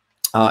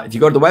to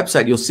the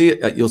website,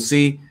 you'll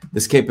see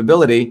this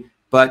capability.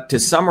 But to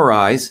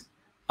summarize,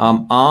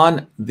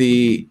 on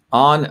the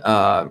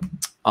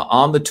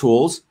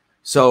tools.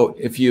 So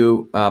if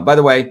you, by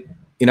the way,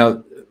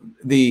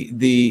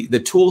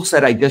 the tool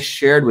set I just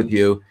shared with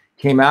you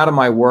came out of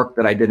my work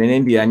that I did in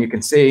India, and you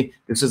can see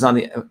this is on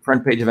the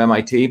front page of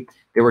MIT.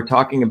 They were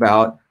talking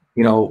about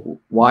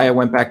why I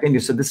went back to India.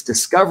 So this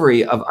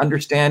discovery of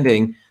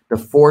understanding the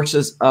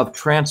forces of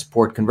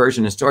transport,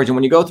 conversion, and storage. And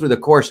when you go through the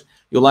course,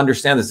 you'll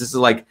understand this. This is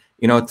like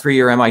a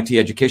 3-year MIT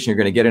education you're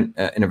going to get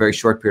in a very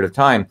short period of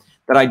time.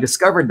 That I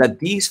discovered that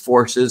these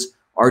forces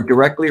are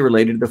directly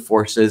related to the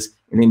forces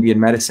in Indian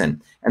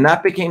medicine. And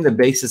that became the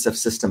basis of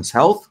systems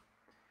health,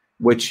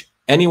 which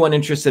anyone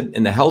interested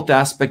in the health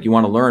aspect, you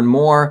want to learn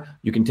more,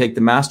 you can take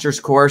the master's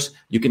course.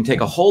 You can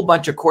take a whole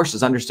bunch of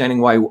courses understanding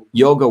why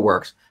yoga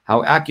works,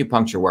 how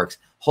acupuncture works, a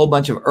whole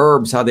bunch of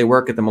herbs, how they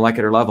work at the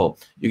molecular level.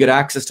 You get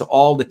access to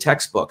all the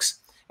textbooks,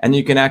 and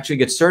you can actually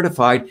get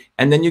certified,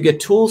 and then you get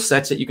tool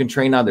sets that you can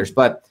train others.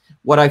 But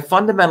what I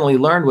fundamentally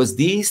learned was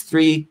these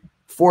 3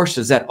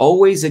 forces that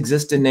always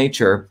exist in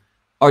nature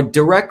are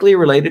directly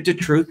related to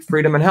truth,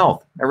 freedom, and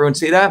health. Everyone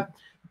see that?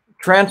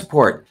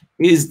 Transport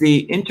is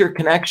the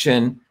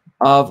interconnection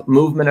of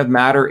movement of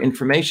matter,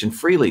 information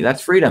freely.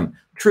 That's freedom.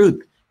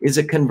 Truth is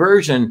a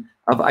conversion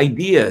of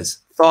ideas,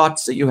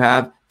 thoughts that you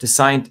have to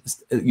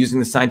science using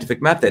the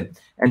scientific method.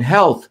 And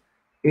health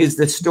is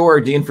the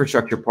storage, the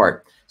infrastructure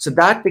part. So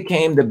that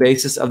became the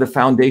basis of the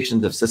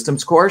Foundations of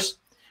Systems course,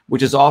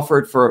 which is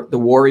offered for the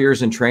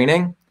warriors in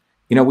training.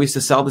 We used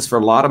to sell this for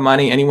a lot of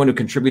money. Anyone who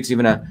contributes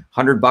even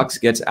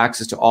 $100 gets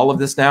access to all of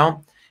this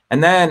now.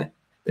 And then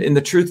in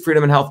the Truth,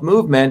 Freedom, and Health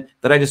movement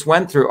that I just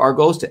went through, our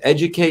goal is to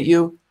educate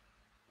you,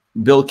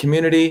 build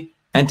community,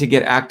 and to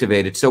get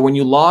activated. So when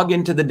you log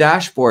into the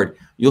dashboard,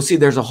 you'll see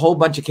there's a whole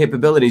bunch of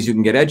capabilities. You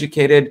can get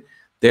educated.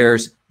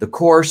 There's the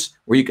course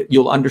where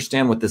you'll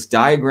understand what this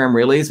diagram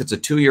really is. It's a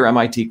 2-year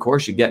MIT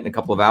course you get in a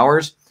couple of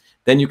hours.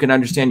 Then you can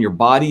understand your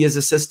body as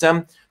a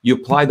system. You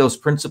apply those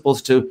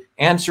principles to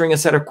answering a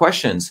set of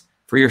questions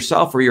for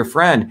yourself or your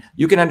friend.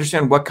 You can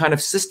understand what kind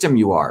of system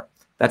you are.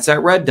 That's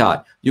that red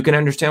dot. You can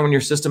understand when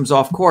your system's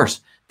off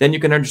course. then you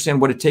can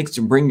understand what it takes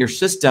to bring your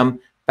system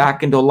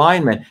back into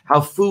alignment, how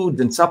foods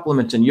and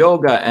supplements and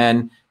yoga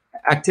and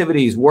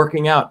activities,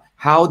 working out,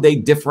 how they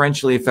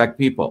differentially affect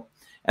people.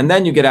 And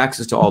then you get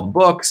access to all the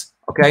books.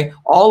 Okay.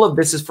 All of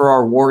this is for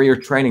our warrior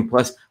training,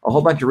 plus a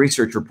whole bunch of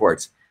research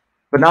reports.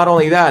 But not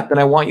only that, then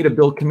I want you to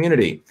build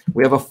community.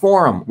 We have a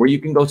forum where you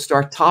can go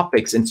start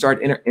topics and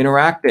start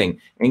interacting,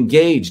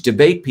 engage,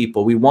 debate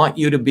people. We want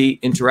you to be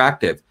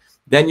interactive.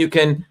 Then you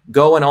can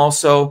go and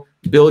also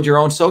build your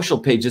own social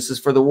page. This is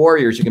for the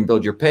warriors. You can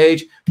build your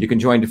page. You can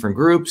join different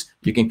groups.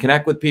 You can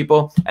connect with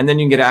people, and then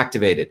you can get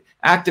activated.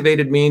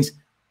 Activated means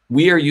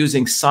we are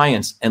using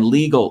science and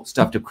legal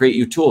stuff to create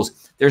you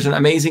tools. There's an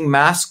amazing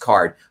mask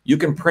card. You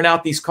can print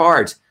out these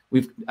cards.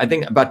 I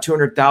think about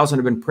 200,000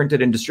 have been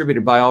printed and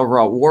distributed by all of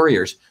our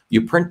warriors.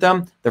 You print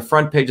them. The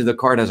front page of the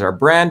card has our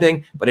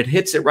branding, but it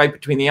hits it right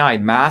between the eye,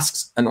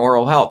 masks and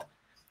oral health.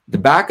 The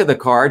back of the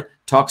card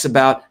talks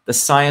about the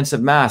science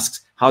of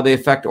masks, how they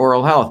affect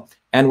oral health,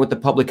 and what the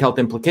public health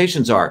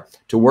implications are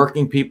to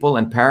working people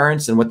and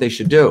parents and what they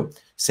should do.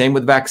 Same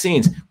with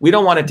vaccines. We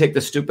don't want to take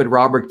the stupid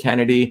Robert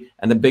Kennedy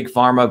and the big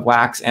pharma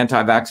wax,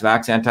 anti-vax,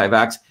 vax,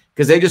 anti-vax,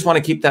 because they just want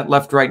to keep that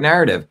left-right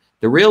narrative.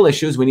 The real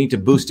issue is we need to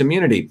boost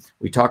immunity.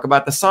 We talk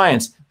about the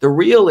science, the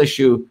real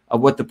issue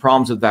of what the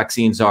problems with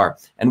vaccines are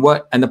and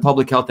the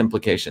public health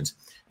implications.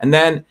 And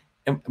then,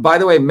 and by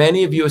the way,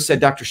 many of you have said,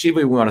 Dr. Shiva,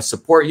 we want to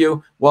support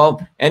you.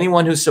 Well,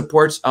 anyone who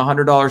supports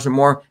 $100 or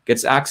more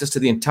gets access to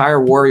the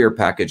entire warrior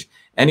package.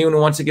 Anyone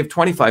who wants to give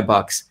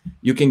 $25,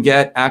 you can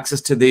get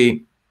access to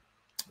the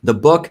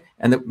book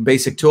and the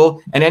basic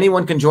tool, and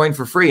anyone can join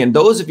for free. And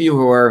those of you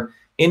who are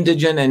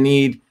indigent and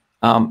need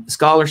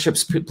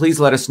scholarships, please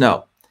let us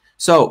know.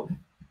 So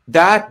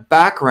that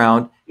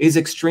background is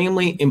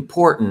extremely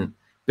important,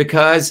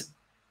 because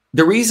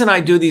the reason I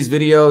do these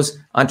videos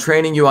on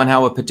training you on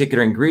how a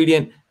particular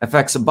ingredient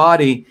affects a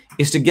body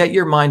is to get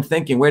your mind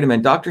thinking, wait a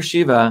minute, Dr.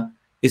 Shiva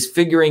is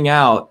figuring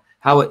out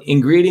how an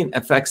ingredient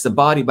affects the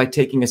body by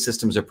taking a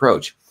systems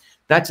approach.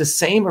 That's the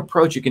same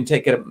approach you can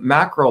take at a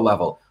macro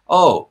level.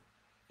 Oh,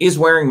 is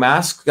wearing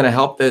masks going to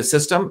help the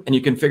system? And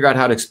you can figure out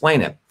how to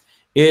explain it.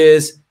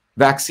 Is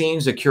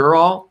vaccines a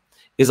cure-all?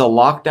 Is a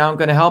lockdown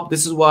going to help?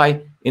 This is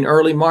why in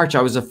early March,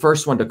 I was the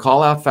first one to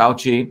call out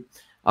Fauci.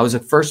 I was the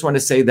first one to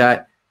say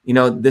that,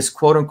 this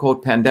quote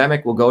unquote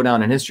pandemic will go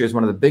down in history as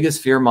one of the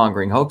biggest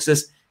fear-mongering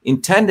hoaxes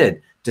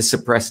intended to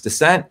suppress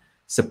dissent,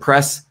 to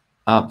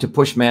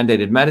push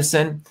mandated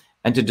medicine,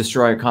 and to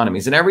destroy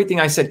economies. And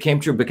everything I said came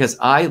true because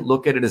I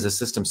look at it as a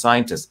system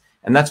scientist.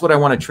 And that's what I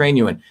want to train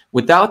you in.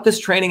 Without this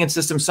training in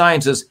system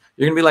sciences,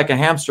 you're going to be like a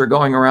hamster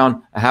going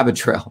around a habit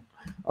trail.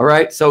 All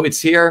right. So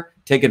it's here.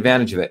 Take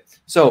advantage of it.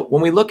 So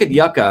when we look at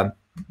yucca,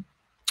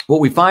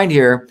 what we find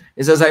here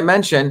is, as I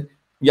mentioned,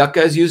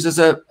 yucca is used as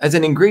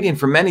an ingredient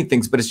for many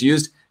things, but it's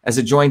used as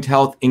a joint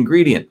health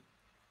ingredient.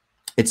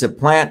 It's a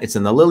plant. It's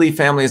in the lily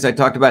family, as I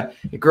talked about.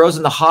 It grows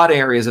in the hot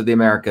areas of the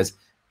Americas.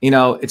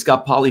 It's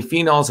got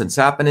polyphenols and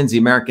saponins. The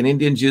American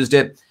Indians used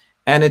it.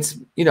 And it's,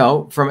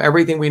 from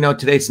everything we know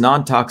today, it's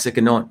non-toxic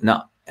and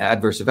no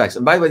adverse effects.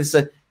 And by the way, this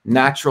is a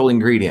natural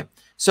ingredient.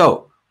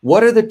 So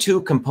what are the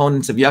two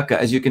components of yucca?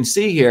 As you can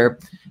see here,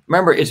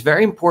 remember, it's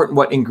very important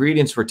what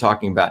ingredients we're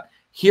talking about.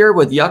 Here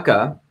with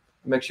yucca,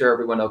 make sure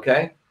everyone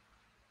okay?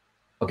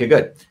 Okay,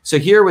 good. So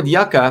here with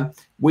yucca,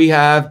 we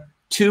have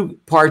two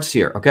parts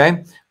here,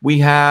 okay? We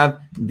have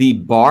the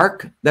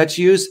bark that's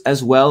used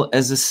as well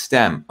as the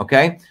stem,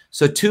 okay?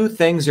 So two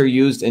things are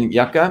used in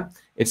yucca.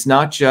 It's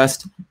not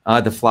just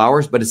the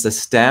flowers, but it's the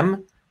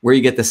stem where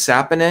you get the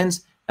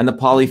saponins and the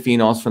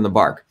polyphenols from the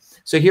bark.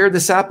 So here are the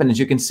saponins.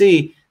 You can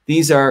see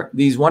these are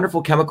these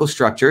wonderful chemical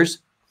structures.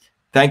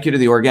 Thank you to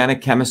the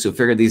organic chemists who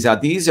figured these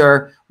out. These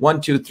are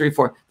 1, 2, 3,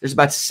 4. There's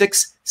about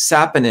 6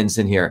 saponins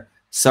in here.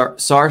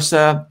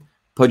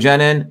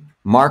 Sarsapogenin,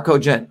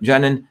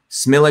 marcogenin,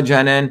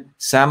 smilogenin,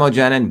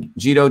 samogenin,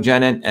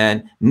 getogenin,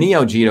 and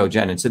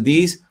neogetogenin. So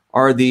these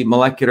are the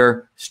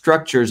molecular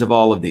structures of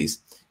all of these.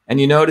 And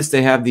you notice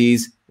they have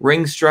these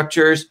ring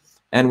structures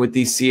and with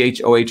these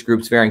CH-OH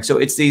groups varying. So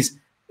it's these,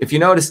 if you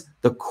notice,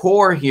 the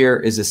core here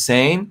is the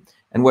same.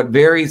 And what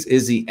varies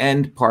is the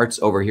end parts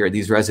over here,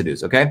 these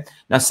residues, okay?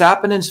 Now,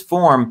 saponins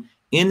form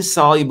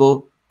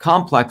insoluble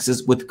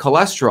complexes with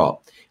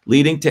cholesterol,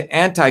 leading to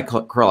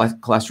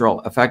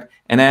anti-cholesterol effect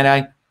and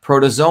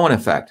anti-protozoan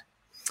effect,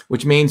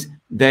 which means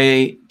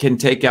they can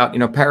take out,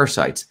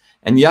 parasites.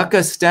 And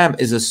yucca stem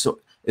is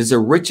the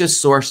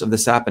richest source of the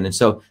saponin.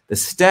 So the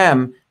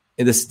stem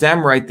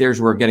right there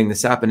is where we're getting the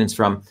saponins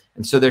from.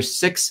 And so there's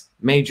 6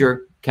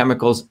 major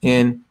chemicals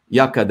in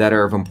yucca that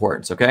are of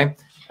importance, okay?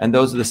 And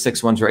those are the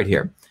 6 ones right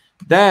here.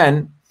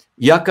 Then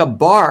yucca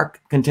bark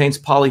contains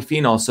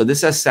polyphenols. So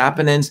this has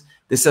saponins.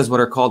 This has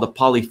what are called the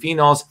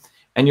polyphenols.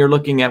 And you're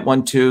looking at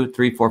 1, 2,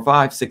 3, 4,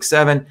 5, 6,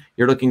 7.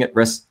 You're looking at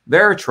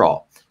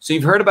resveratrol. So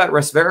you've heard about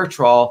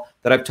resveratrol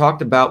that I've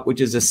talked about, which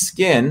is a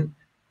skin,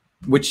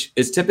 which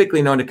is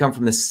typically known to come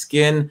from the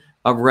skin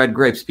of red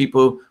grapes.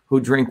 People who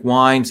drink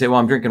wine say, well,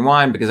 I'm drinking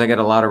wine because I get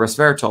a lot of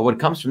resveratrol. Well, it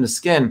comes from the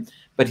skin.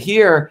 But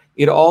here,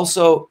 it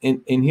also,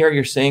 in here,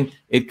 you're saying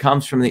it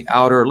comes from the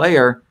outer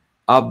layer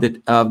of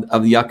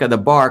the yucca, the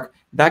bark,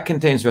 that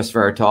contains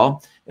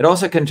resveratrol. It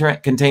also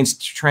contains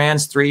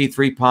trans 3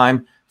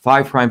 prime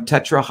 5 prime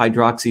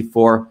tetrahydroxy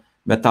 4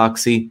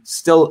 methoxy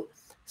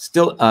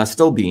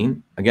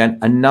stilbene, again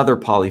another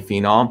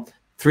polyphenol.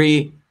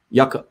 3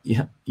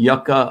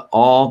 yucca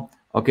all.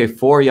 Okay,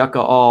 4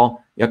 yucca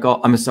all.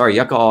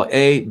 Yucca all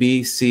A,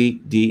 B,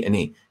 C, D, and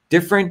E.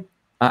 Different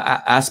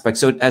aspects.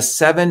 So it has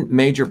 7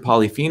 major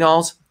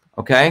polyphenols.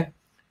 Okay,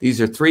 these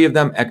are 3 of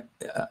them: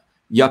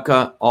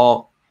 yucca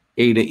all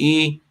A to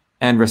E,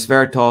 and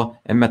resveratrol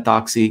and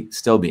methoxy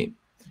stilbene.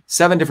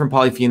 7 different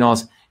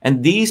polyphenols,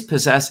 and these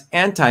possess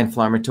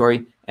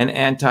anti-inflammatory and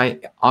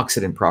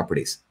antioxidant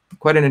properties.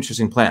 Quite an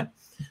interesting plant.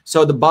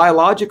 So the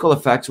biological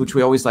effects, which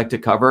we always like to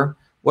cover,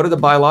 what are the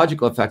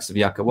biological effects of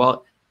yucca?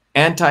 Well,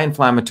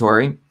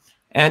 anti-inflammatory,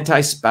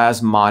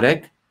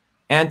 antispasmodic,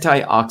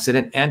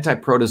 antioxidant,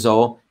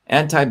 antiprotozoal,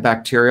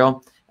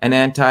 antibacterial, and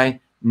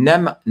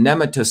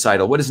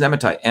nematocidal. What is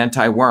nematide?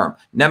 Anti-worm.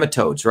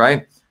 Nematodes,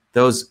 right?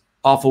 Those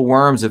awful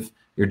worms, if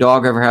your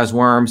dog ever has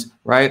worms,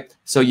 right?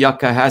 So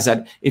yucca has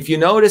that. If you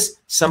notice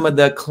some of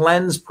the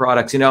cleanse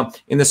products,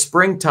 in the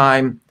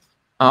springtime,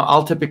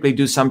 I'll typically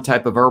do some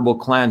type of herbal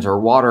cleanse or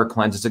water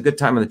cleanse. It's a good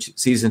time when the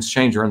seasons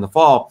change, or in the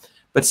fall.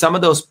 But some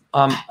of those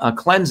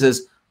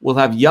cleanses will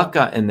have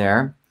yucca in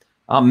there.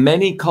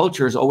 Many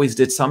cultures always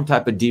did some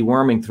type of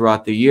deworming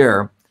throughout the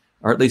year,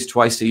 or at least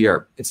twice a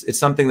year. It's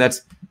something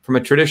that's, from a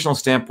traditional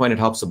standpoint, it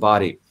helps the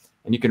body.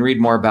 And you can read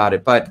more about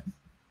it. But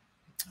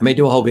I may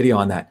do a whole video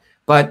on that.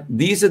 But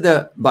these are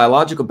the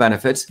biological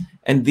benefits,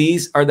 and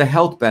these are the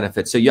health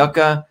benefits. So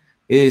yucca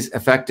is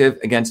effective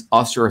against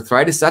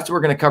osteoarthritis. That's what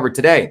we're going to cover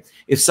today.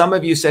 If some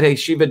of you said, hey,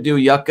 Shiva, do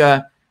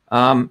yucca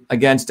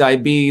against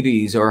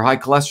diabetes or high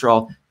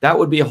cholesterol, that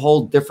would be a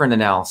whole different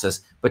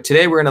analysis. But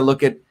today we're going to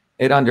look at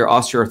it under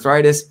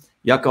osteoarthritis.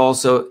 Yucca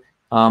also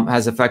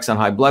has effects on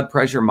high blood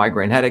pressure,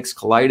 migraine headaches,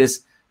 colitis,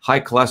 high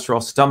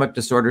cholesterol, stomach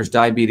disorders,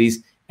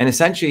 diabetes, and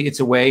essentially it's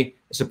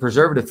a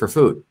preservative for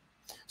food.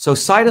 So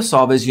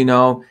Cytosolve, as you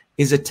know,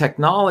 is a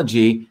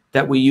technology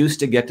that we use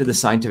to get to the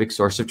scientific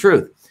source of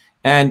truth.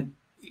 And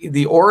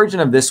the origin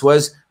of this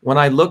was when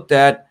I looked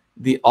at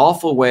the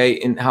awful way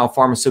in how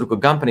pharmaceutical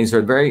companies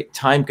are very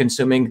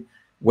time-consuming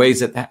ways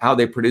that how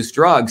they produce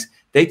drugs.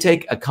 They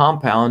take a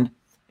compound,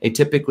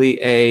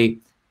 typically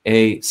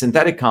a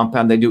synthetic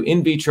compound. They do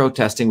in vitro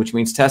testing, which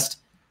means test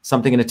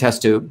something in a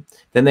test tube.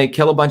 Then they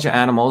kill a bunch of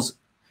animals.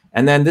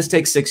 And then this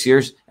takes 6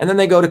 years. And then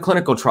they go to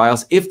clinical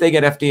trials if they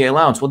get FDA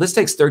allowance. Well, this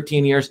takes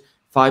 13 years,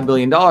 $5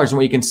 billion. And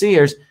what you can see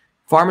here is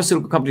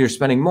pharmaceutical companies are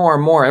spending more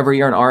and more every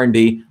year in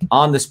R&D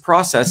on this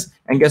process.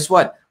 And guess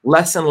what?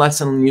 Less and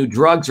less new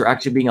drugs are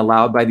actually being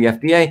allowed by the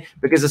FDA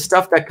because the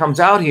stuff that comes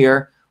out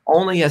here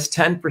only has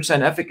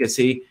 10%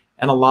 efficacy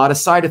and a lot of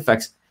side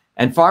effects.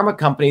 And pharma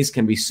companies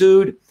can be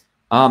sued.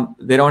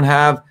 They don't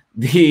have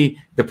the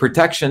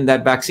protection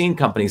that vaccine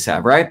companies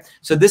have, right?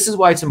 So this is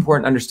why it's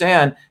important to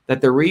understand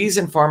that the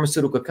reason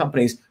pharmaceutical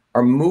companies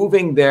are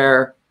moving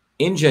their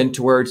engine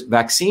towards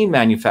vaccine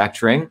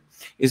manufacturing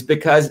is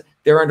because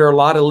they're under a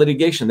lot of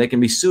litigation. They can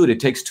be sued. It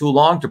takes too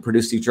long to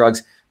produce these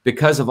drugs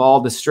because of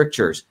all the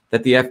strictures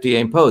that the FDA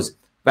imposed.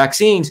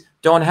 Vaccines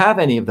don't have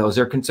any of those.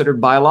 They're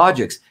considered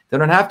biologics. They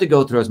don't have to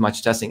go through as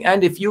much testing.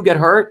 And if you get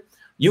hurt,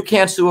 you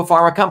can't sue a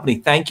pharma company.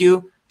 Thank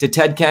you to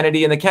Ted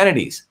Kennedy and the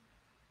Kennedys.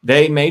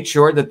 They made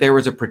sure that there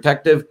was a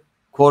protective,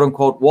 quote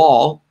unquote,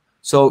 wall.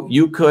 So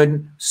you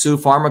could sue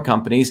pharma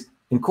companies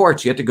in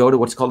courts. You had to go to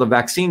what's called a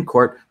vaccine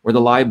court where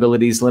the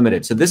liability is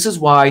limited. So this is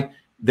why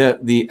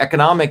the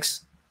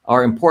economics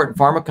are important.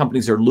 Pharma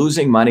companies are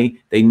losing money.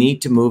 They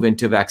need to move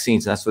into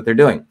vaccines. That's what they're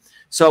doing.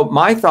 So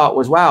my thought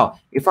was, wow,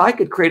 if I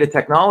could create a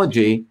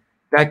technology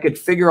that could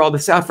figure all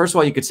this out, first of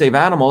all, you could save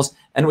animals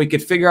and we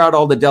could figure out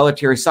all the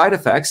deleterious side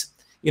effects.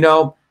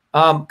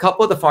 A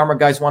couple of the pharma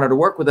guys wanted to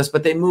work with us,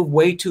 but they move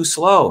way too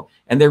slow.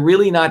 And they're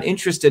really not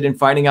interested in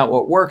finding out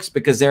what works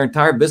because their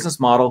entire business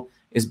model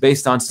is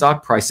based on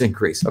stock price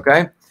increase.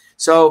 Okay.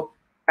 So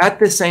at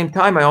the same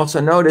time, I also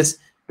noticed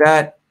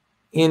that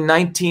in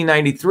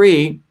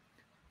 1993,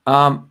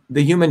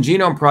 the Human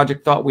Genome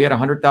Project thought we had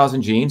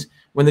 100,000 genes.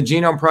 When the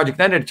Genome Project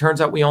ended, it turns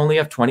out we only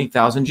have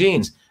 20,000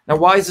 genes. Now,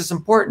 why is this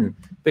important?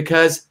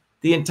 Because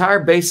the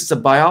entire basis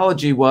of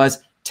biology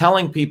was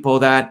telling people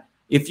that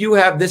if you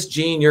have this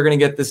gene, you're going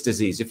to get this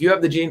disease. If you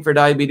have the gene for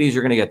diabetes,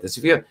 you're going to get this.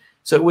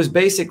 So it was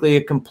basically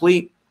a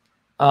complete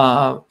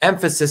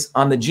emphasis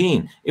on the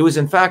gene. It was,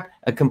 in fact,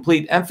 a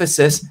complete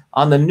emphasis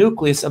on the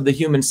nucleus of the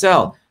human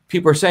cell.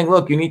 People are saying,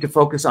 look, you need to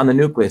focus on the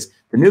nucleus.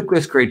 The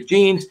nucleus creates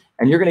genes,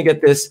 and you're going to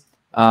get this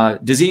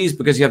disease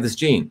because you have this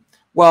gene.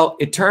 Well,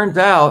 it turns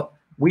out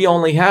we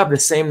only have the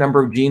same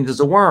number of genes as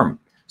a worm.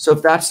 So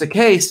if that's the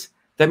case,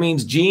 that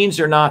means genes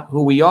are not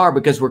who we are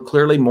because we're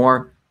clearly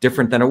more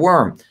different than a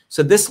worm.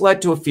 So this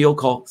led to a field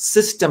called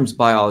systems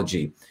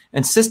biology.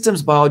 And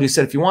systems biology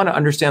said, if you want to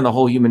understand the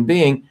whole human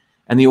being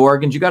and the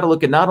organs, you got to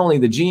look at not only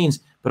the genes,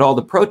 but all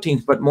the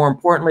proteins, but more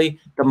importantly,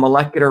 the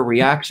molecular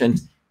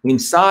reactions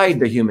inside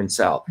the human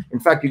cell. In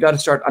fact, you got to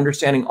start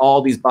understanding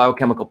all these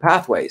biochemical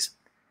pathways.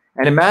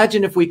 And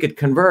imagine if we could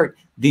convert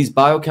these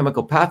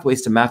biochemical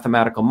pathways to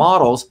mathematical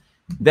models,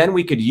 then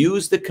we could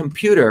use the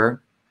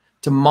computer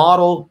to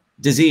model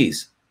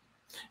disease.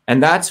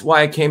 And that's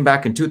why I came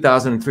back in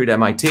 2003 to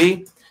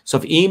MIT. So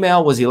if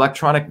email was the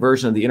electronic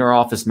version of the inner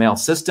office mail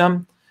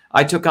system,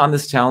 I took on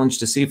this challenge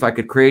to see if I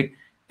could create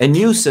a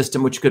new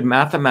system which could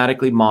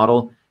mathematically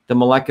model the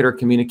molecular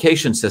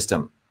communication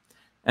system.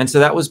 And so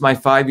that was my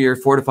 4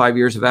 to 5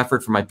 years of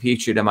effort for my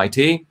PhD at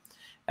MIT.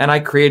 And I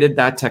created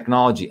that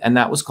technology, and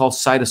that was called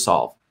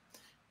Cytosolve.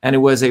 And it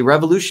was a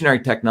revolutionary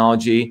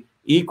technology,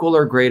 equal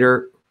or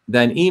greater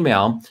than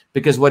email,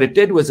 because what it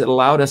did was it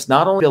allowed us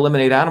not only to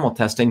eliminate animal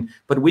testing,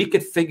 but we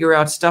could figure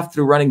out stuff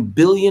through running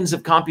billions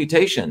of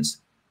computations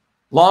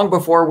long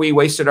before we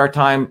wasted our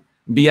time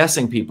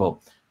BSing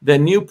people. The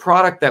new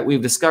product that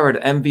we've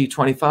discovered,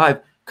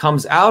 MV25,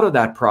 comes out of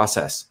that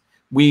process.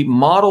 We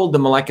modeled the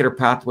molecular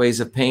pathways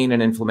of pain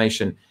and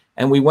inflammation,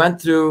 and we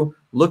went through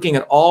looking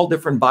at all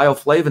different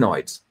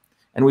bioflavonoids.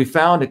 And we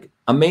found an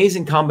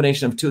amazing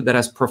combination of two that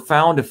has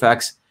profound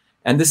effects.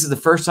 And this is the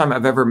first time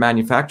I've ever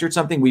manufactured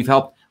something. We've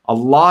helped a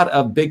lot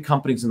of big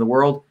companies in the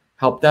world,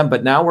 help them,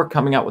 but now we're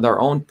coming out with our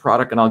own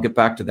product, and I'll get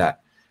back to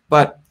that.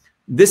 But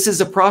this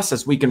is a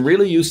process. We can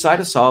really use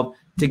Cytosolve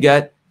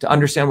to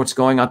understand what's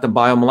going on at the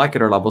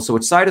biomolecular level. So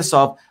with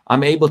Cytosolve,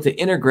 I'm able to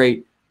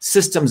integrate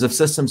systems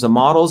of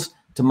models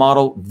to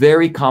model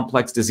very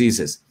complex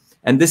diseases.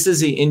 And this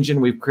is the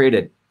engine we've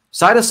created.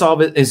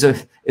 Cytosolve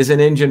is an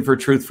engine for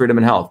truth, freedom,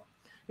 and health.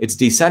 It's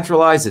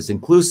decentralized, it's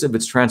inclusive,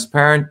 it's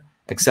transparent,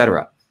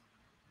 etc.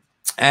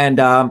 And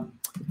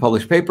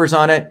published papers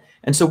on it.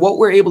 And so what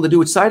we're able to do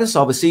with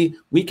Cytosolve is see,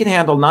 we can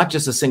handle not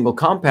just a single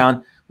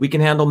compound, we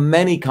can handle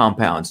many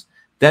compounds.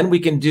 Then we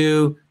can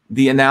do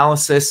the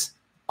analysis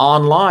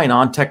online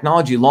on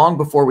technology long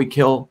before we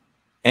kill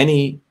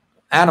any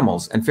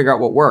animals and figure out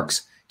what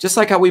works. Just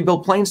like how we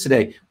build planes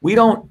today. We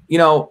don't,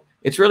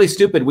 it's really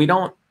stupid. We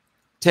don't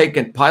take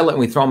a pilot and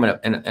we throw them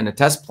in a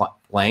test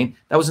plane.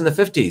 That was in the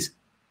 50s.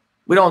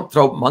 We don't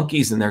throw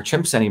monkeys in their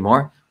chimps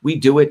anymore. We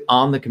do it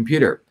on the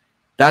computer.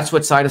 That's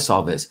what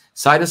Cytosolve is.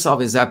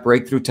 Cytosolve is that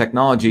breakthrough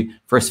technology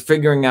for us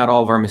figuring out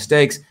all of our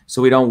mistakes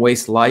so we don't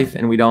waste life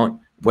and we don't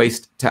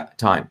waste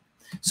time.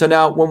 So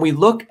now when we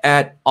look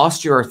at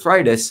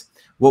osteoarthritis,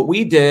 what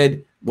we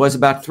did was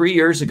about 3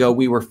 years ago,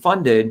 we were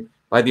funded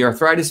by the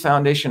Arthritis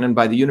Foundation and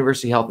by the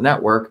University Health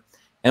Network.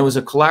 And it was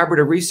a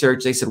collaborative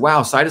research. They said,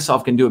 wow,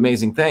 Cytosolve can do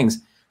amazing things.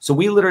 So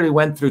we literally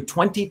went through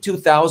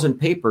 22,000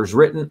 papers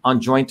written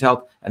on joint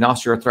health and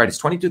osteoarthritis,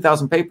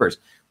 22,000 papers.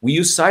 We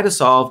used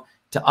Cytosolve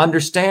to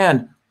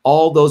understand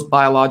all those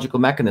biological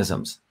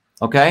mechanisms,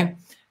 okay?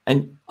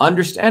 And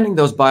understanding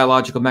those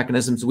biological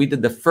mechanisms, we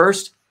did the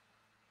first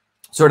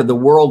sort of the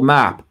world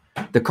map,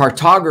 the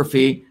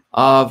cartography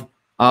of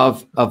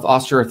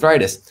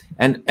osteoarthritis.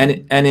 And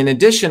in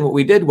addition, what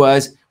we did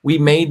was we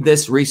made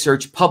this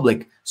research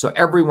public so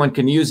everyone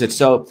can use it.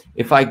 So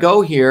if I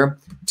go here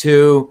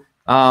to,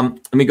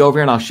 let me go over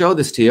here and I'll show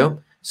this to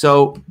you.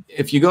 So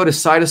if you go to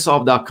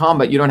cytosolve.com,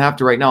 but you don't have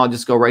to right now, I'll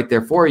just go right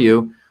there for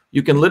you.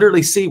 You can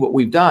literally see what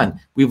we've done.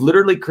 We've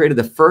literally created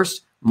the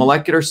first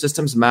molecular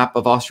systems map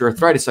of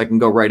osteoarthritis. So I can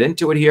go right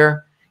into it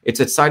here.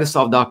 It's at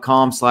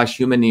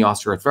cytosolve.com/human knee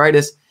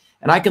osteoarthritis.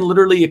 And I can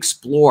literally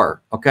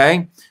explore,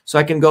 okay? So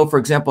I can go, for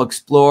example,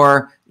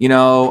 explore,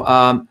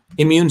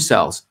 immune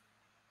cells.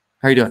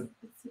 How are you doing?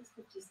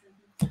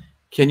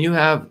 Can you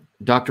have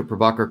Dr.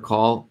 Prabhakar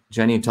call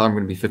Jenny and tell her I'm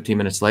going to be 15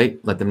 minutes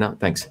late? Let them know.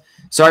 Thanks.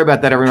 Sorry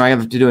about that, everyone. I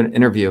have to do an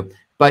interview.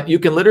 But you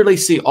can literally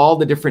see all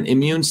the different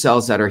immune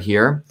cells that are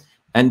here.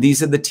 And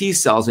these are the T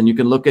cells. And you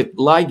can look at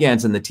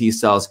ligands in the T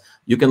cells.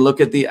 You can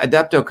look at the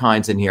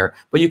adaptokines in here.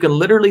 But you can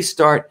literally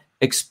start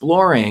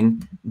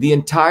exploring the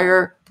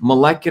entire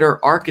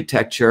molecular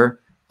architecture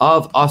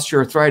of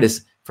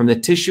osteoarthritis from the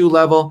tissue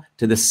level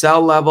to the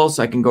cell level.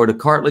 So I can go to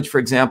cartilage, for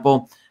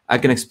example. I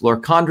can explore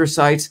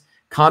chondrocytes.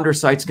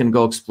 Chondrocytes can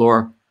go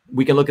explore.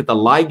 We can look at the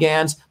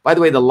ligands. By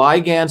the way, the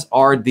ligands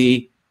are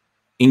the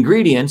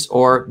ingredients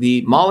or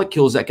the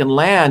molecules that can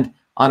land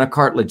on a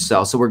cartilage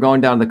cell. So we're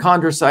going down to the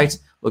chondrocytes,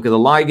 look at the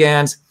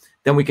ligands.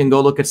 Then we can go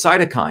look at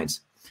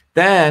cytokines.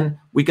 Then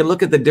we can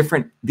look at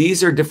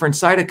these are different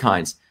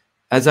cytokines.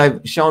 As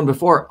I've shown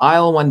before,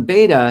 IL-1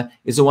 beta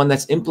is the one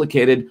that's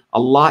implicated a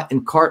lot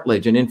in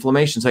cartilage and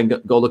inflammation. So I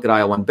can go look at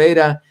IL-1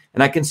 beta,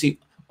 and I can see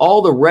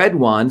all the red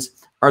ones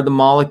are the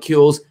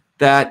molecules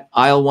that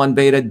IL-1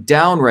 beta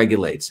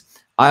downregulates.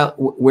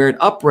 Where it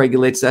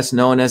upregulates, that's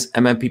known as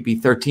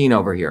MMPP13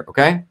 over here,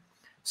 okay?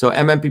 So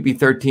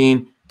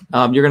MMPP13,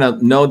 you're going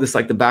to know this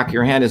like the back of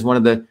your hand, is one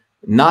of the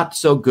not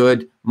so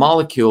good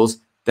molecules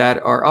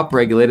that are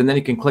upregulated. And then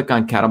you can click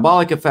on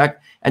catabolic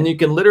effect, and you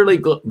can literally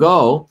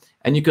go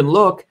and you can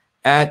look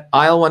at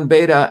IL-1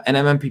 beta and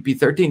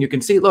MMPP13. You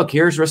can see, look,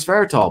 here's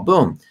resveratrol,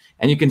 boom.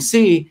 And you can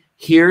see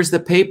here's the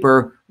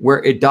paper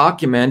where it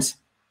documents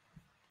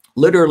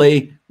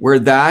literally where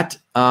that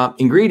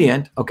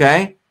ingredient,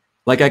 okay?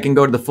 Like I can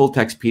go to the full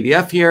text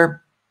PDF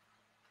here,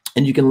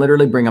 and you can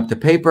literally bring up the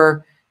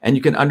paper, and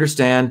you can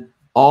understand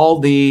all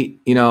the,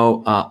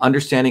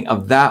 understanding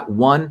of that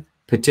one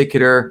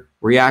particular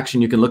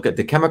reaction. You can look at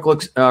the chemical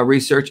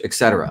research,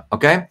 etc.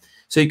 Okay,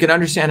 so you can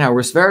understand how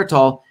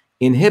resveratrol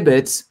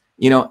inhibits,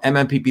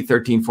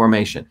 MMPP13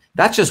 formation.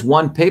 That's just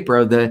one paper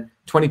of the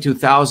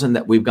 22,000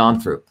 that we've gone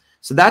through.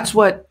 So that's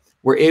what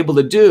we're able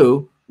to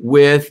do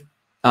with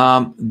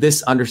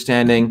this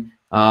understanding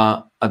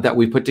that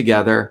we put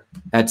together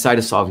at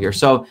Cytosolve here.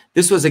 So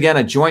this was, again,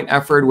 a joint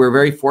effort. We're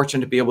very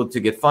fortunate to be able to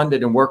get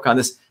funded and work on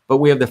this, but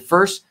we have the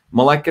first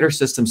molecular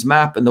systems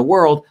map in the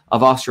world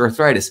of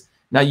osteoarthritis.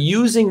 Now,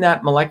 using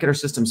that molecular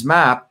systems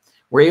map,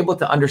 we're able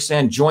to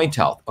understand joint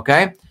health,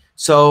 okay?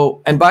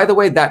 So, and by the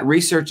way, that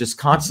research is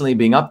constantly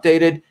being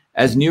updated.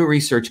 As new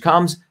research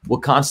comes, we'll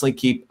constantly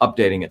keep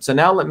updating it. So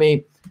now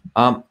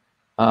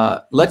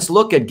let's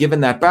look at,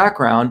 given that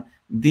background,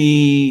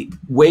 the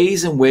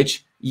ways in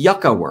which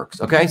yucca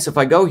works, okay? So if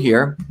I go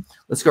here,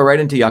 let's go right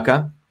into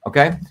yucca,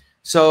 okay?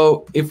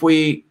 So if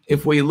we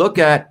look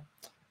at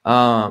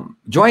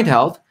joint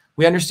health,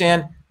 we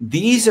understand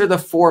these are the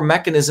four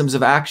mechanisms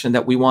of action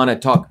that we want to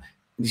talk.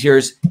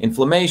 Here's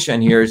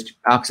inflammation, here's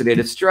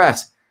oxidative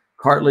stress,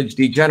 cartilage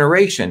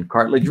degeneration,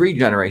 cartilage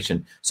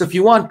regeneration. So if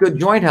you want good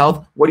joint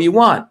health, what do you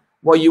want?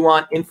 Well, you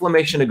want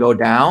inflammation to go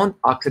down,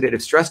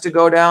 oxidative stress to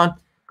go down,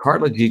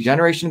 cartilage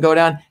degeneration to go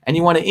down, and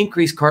you want to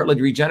increase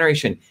cartilage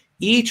regeneration.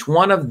 Each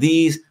one of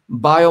these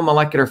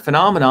biomolecular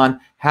phenomenon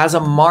has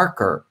a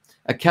marker,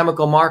 a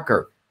chemical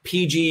marker.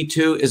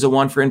 PGE2 is a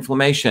one for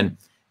inflammation.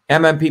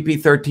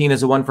 MMPP13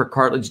 is a one for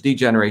cartilage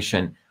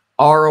degeneration.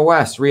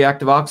 ROS,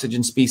 reactive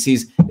oxygen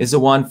species, is a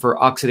one for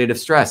oxidative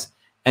stress.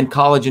 And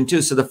collagen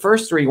 2. So the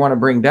first three you want to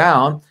bring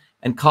down,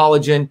 and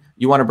collagen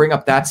you want to bring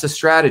up. That's the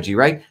strategy,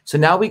 right? So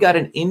now we got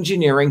an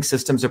engineering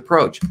systems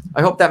approach.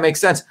 I hope that makes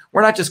sense.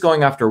 We're not just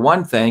going after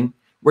one thing.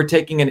 We're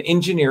taking an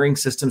engineering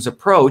systems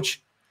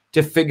approach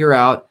to figure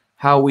out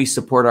how we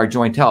support our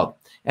joint health.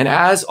 And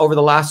as over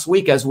the last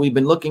week, as we've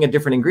been looking at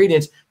different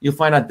ingredients, you'll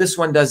find out this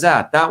one does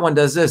that one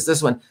does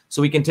this one.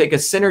 So we can take a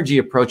synergy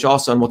approach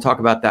also, and we'll talk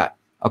about that,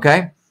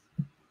 okay?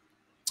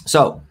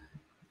 So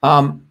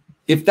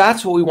if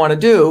that's what we want to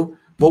do,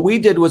 what we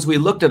did was we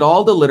looked at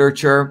all the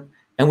literature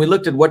and we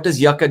looked at what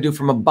does yucca do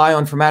from a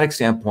bioinformatics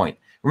standpoint.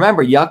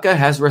 Remember, yucca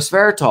has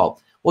resveratrol.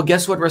 Well,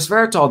 guess what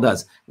resveratrol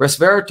does?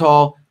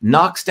 Resveratrol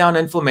knocks down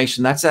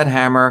inflammation. That's that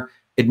hammer.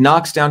 It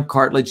knocks down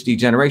cartilage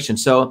degeneration.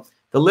 So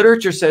the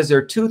literature says there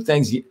are two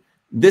things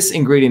this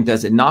ingredient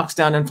does. It knocks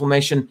down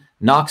inflammation,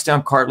 knocks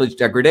down cartilage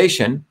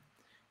degradation,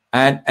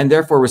 and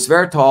therefore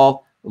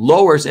resveratrol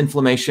lowers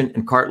inflammation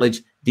and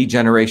cartilage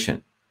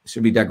degeneration. It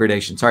should be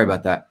degradation. Sorry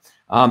about that.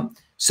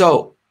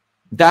 So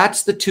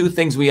that's the two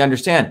things we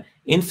understand.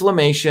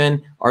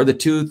 Inflammation are the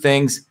two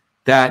things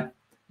that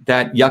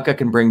yucca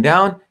can bring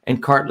down,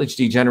 and cartilage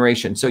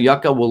degeneration. So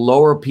yucca will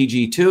lower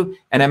PGE2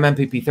 and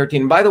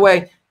MMPP13. And by the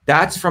way,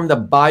 that's from the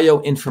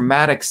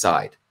bioinformatics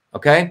side,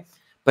 okay?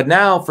 But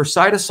now for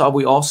Cytosolve,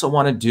 we also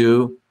want to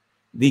do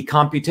the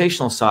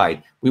computational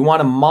side. We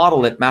want to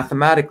model it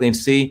mathematically and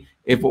see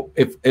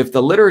if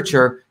the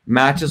literature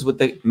matches with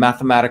the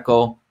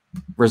mathematical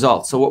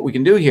results. So what we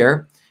can do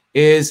here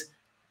is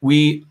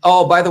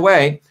by the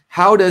way,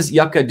 how does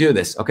yucca do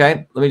this?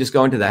 Okay, let me just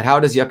go into that. How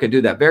does yucca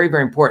do that? Very,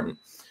 very important.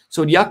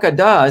 So what yucca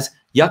does,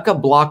 yucca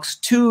blocks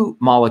two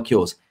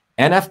molecules,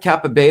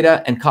 NF-kappa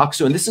beta and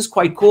COX-2. And this is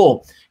quite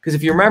cool because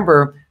if you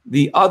remember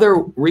the other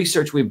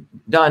research we've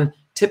done,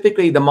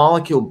 typically the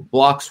molecule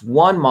blocks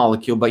one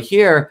molecule, but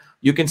here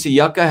you can see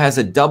yucca has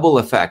a double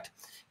effect.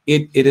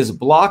 It is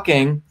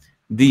blocking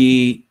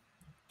the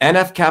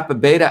NF-kappa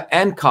beta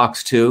and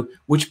COX-2,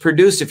 which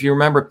produce, if you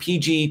remember,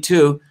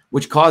 PGE2,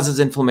 which causes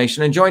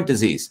inflammation and joint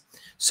disease.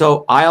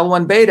 So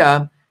IL-1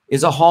 beta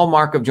is a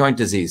hallmark of joint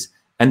disease.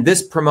 And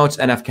this promotes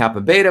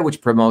NF-kappa beta,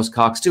 which promotes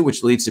COX-2,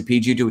 which leads to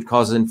PGE2, which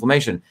causes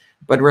inflammation.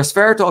 But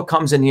resveratrol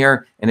comes in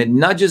here and it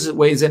nudges its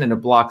ways in and it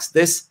blocks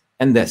this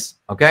and this,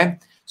 okay?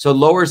 So it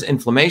lowers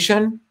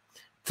inflammation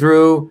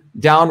through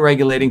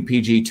downregulating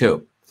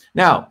PGE2.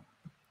 Now,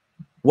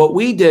 what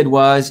we did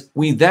was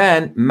we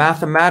then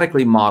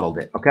mathematically modeled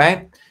it,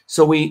 okay?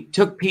 So we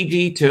took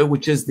PGE2,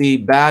 which is the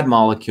bad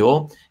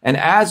molecule, and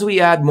as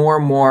we add more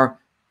and more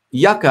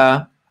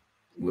yucca,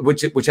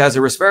 which has a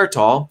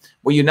resveratrol,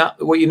 what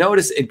you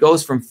notice, it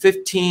goes from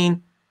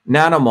 15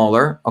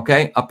 nanomolar,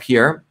 okay, up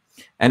here,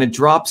 and it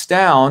drops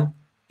down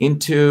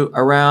into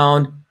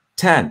around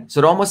 10. So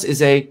it almost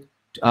is a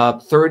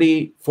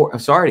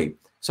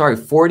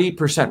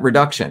 40%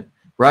 reduction,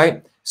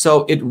 right?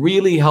 So it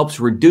really helps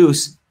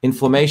reduce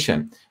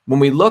inflammation. When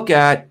we look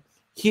at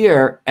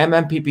here,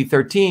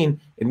 MMPP13,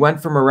 it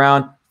went from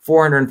around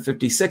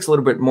 456, a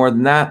little bit more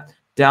than that,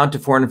 down to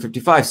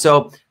 455.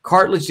 So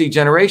cartilage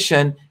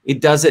degeneration, it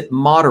does it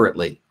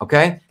moderately,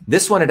 okay?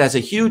 This one, it has a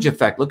huge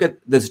effect. Look at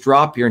this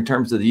drop here in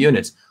terms of the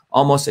units,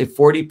 almost a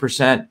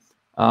 40%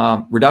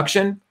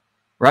 reduction,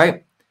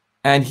 right?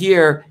 And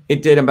here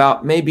it did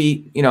about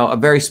maybe, a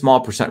very small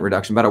percent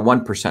reduction, about a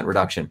 1%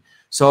 reduction.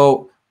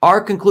 So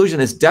our conclusion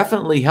is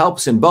definitely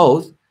helps in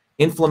both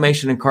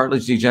inflammation and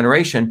cartilage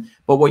degeneration.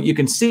 But what you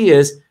can see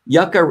is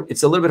yucca,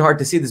 it's a little bit hard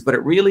to see this, but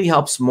it really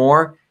helps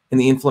more in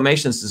the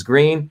inflammation. This is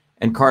green,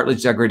 and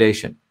cartilage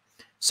degradation.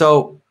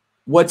 So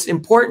what's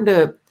important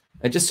to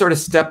just sort of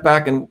step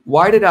back, and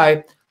why did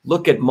I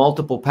look at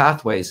multiple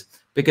pathways?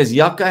 Because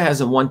yucca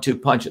has a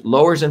 1-2 punch. It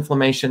lowers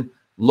inflammation,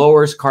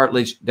 lowers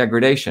cartilage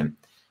degradation.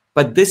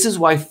 But this is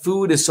why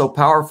food is so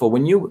powerful.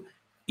 When you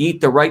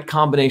eat the right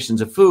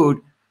combinations of food,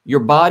 your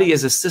body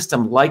as a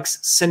system likes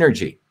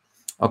synergy,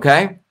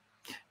 okay?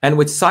 And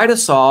with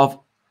CytoSolve,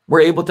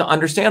 we're able to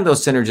understand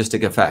those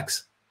synergistic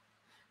effects.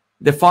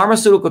 The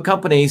pharmaceutical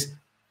companies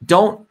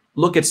don't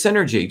look at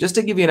synergy. Just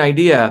to give you an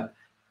idea,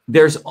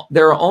 there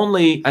are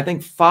only, I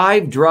think,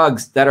 5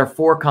 drugs that are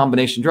 4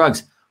 combination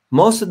drugs.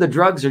 Most of the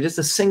drugs are just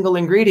a single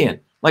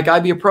ingredient, like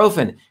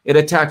ibuprofen. It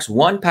attacks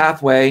one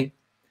pathway.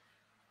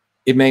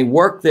 It may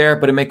work there,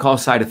 but it may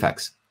cause side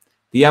effects.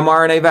 The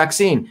mRNA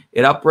vaccine,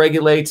 it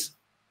upregulates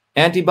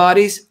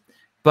antibodies,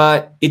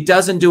 but it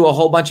doesn't do a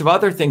whole bunch of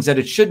other things that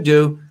it should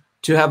do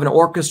to have an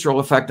orchestral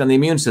effect on the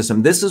immune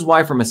system. This is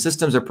why, from a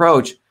systems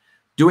approach,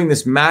 doing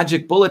this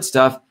magic bullet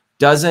stuff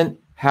doesn't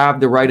have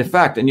the right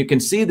effect. And you can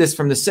see this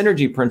from the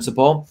synergy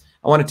principle.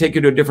 I want to take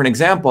you to a different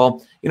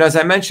example. As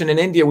I mentioned, in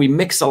India, we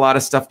mix a lot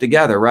of stuff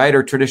together, right?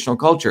 Or traditional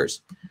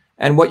cultures.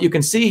 And what you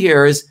can see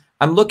here is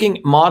I'm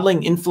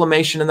modeling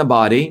inflammation in the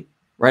body,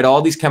 right?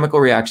 All these chemical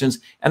reactions.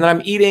 And then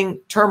I'm eating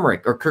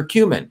turmeric or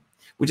curcumin,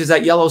 which is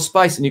that yellow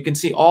spice. And you can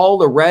see all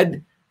the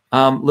red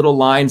little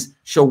lines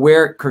show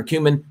where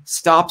curcumin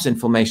stops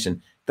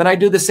inflammation. Then I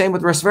do the same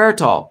with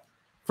resveratrol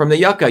from the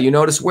yucca. You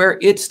notice where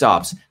it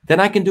stops. Then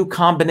I can do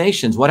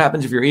combinations. What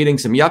happens if you're eating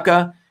some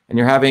yucca and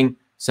you're having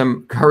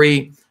some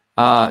curry?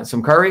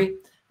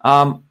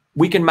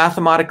 We can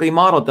mathematically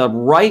model the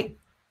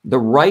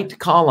right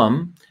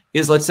column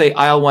is, let's say,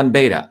 IL-1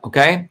 beta,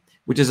 okay,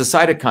 which is a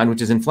cytokine,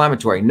 which is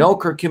inflammatory. No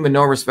curcumin,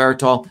 no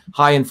resveratrol,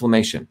 high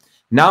inflammation.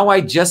 Now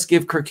I just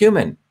give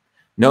curcumin.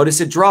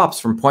 Notice it drops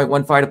from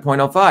 0.15 to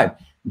 0.05.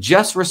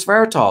 Just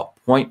resveratrol,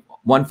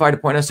 0.15 to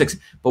 0.06.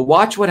 But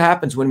watch what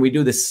happens when we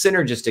do the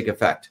synergistic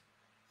effect.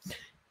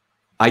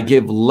 I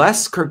give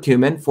less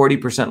curcumin,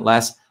 40%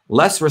 less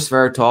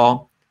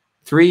resveratrol,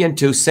 3 and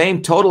 2,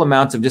 same total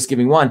amounts of just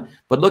giving 1.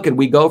 But look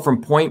we go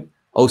from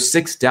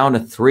 0.06 down to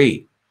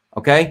 3,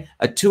 okay?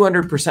 A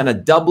 200%, a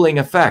doubling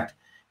effect.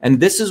 And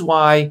this is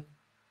why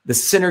the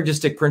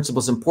synergistic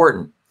principle is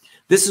important.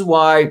 This is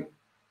why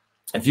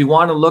if you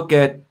want to look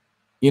at,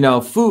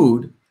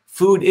 food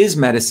is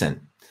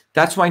medicine.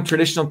 That's why in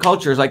traditional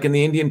cultures, like in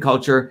the Indian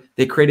culture,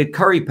 they created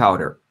curry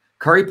powder.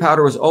 Curry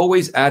powder was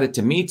always added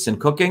to meats and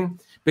cooking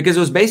because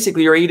it was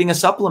basically you're eating a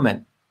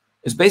supplement.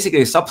 It's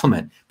basically a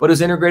supplement, but it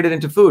was integrated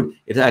into food.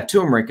 It had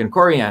turmeric and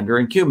coriander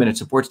and cumin. It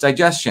supports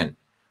digestion,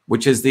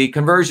 which is the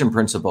conversion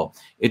principle.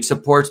 It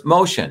supports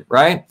motion,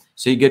 right?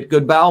 So you get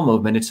good bowel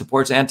movement. It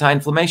supports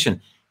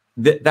anti-inflammation.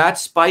 That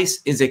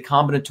spice is a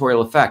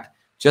combinatorial effect,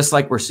 just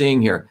like we're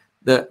seeing here.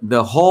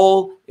 The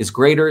whole is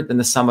greater than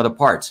the sum of the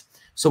parts.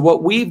 So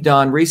what we've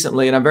done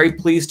recently, and I'm very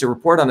pleased to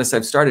report on this,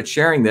 I've started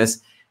sharing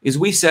this, is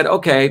we said,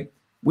 okay,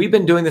 we've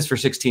been doing this for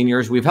 16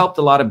 years. We've helped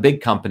a lot of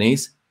big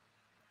companies.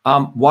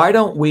 Why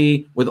don't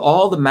we, with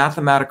all the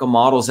mathematical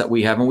models that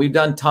we have, and we've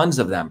done tons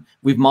of them,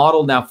 we've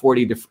modeled now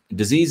 40 different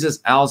diseases,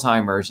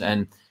 Alzheimer's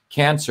and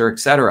cancer, et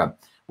cetera.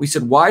 We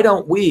said, why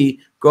don't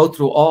we go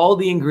through all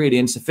the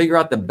ingredients to figure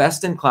out the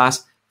best in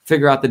class,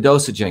 figure out the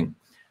dosaging?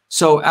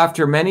 So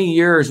after many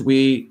years,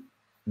 we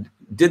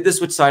did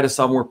this with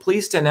CytoSolve, and we're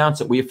pleased to announce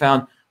that we have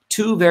found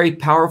 2 very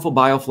powerful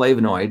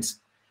bioflavonoids.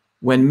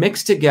 When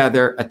mixed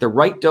together at the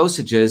right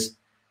dosages,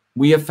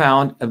 we have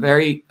found a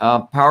very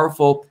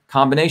powerful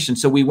combination.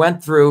 So we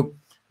went through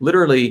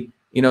literally,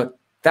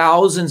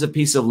 thousands of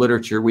pieces of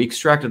literature. We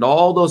extracted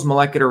all those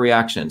molecular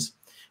reactions.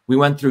 We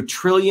went through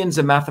trillions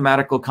of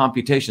mathematical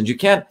computations. You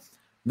can't,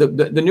 the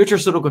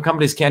nutraceutical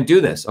companies can't do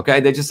this,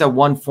 okay? They just have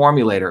one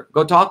formulator.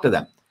 Go talk to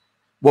them.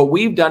 What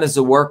we've done is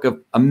the work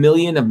of 1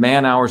 million of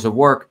man hours of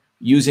work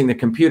using the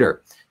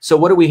computer. So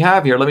what do we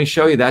have here? Let me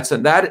show you that. So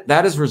that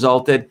has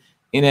resulted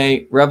in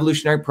a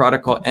revolutionary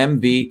product called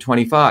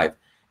MV25.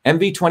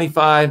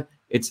 MV25,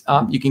 it's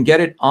you can get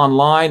it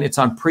online. It's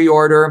on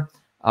pre-order.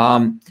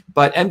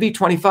 But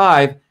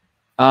MV25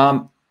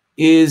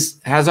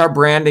 has our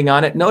branding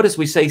on it. Notice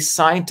we say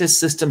scientist,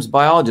 systems,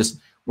 biologist.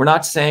 We're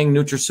not saying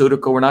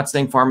nutraceutical. We're not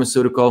saying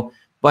pharmaceutical.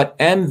 But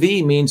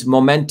MV means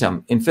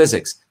momentum in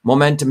physics,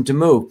 momentum to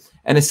move.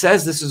 And it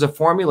says this is a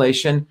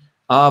formulation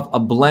of a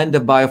blend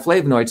of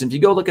bioflavonoids. And if you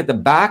go look at the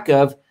back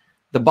of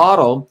the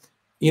bottle,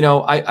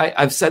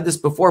 I've said this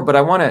before, but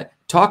I want to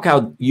talk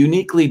how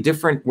uniquely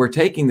different we're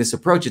taking this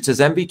approach. It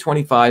says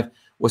MV25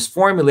 was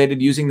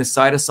formulated using the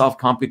CytoSolve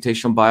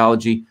computational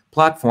biology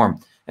platform,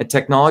 a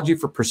technology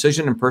for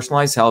precision and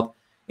personalized health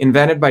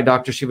invented by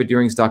Dr. Shiva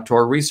Deering's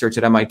doctoral research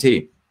at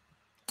MIT.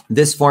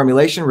 This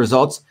formulation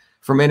results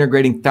from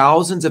integrating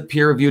thousands of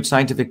peer-reviewed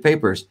scientific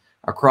papers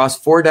across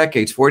 4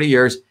 decades, 40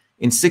 years,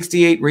 in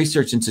 68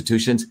 research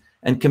institutions,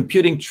 and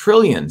computing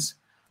trillions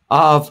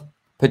of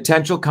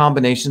potential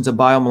combinations of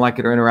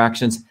biomolecular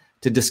interactions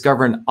to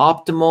discover an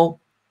optimal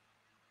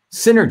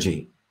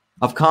synergy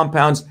of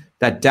compounds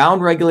that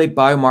downregulate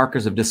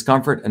biomarkers of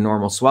discomfort and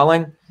normal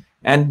swelling.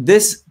 And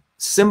this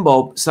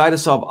symbol,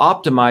 CytoSolve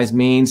Optimize,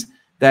 means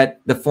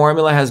that the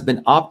formula has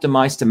been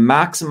optimized to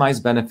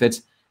maximize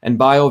benefits and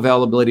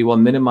bioavailability while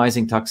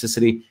minimizing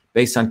toxicity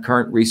based on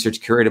current research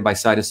curated by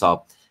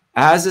Cytosol.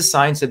 As the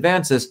science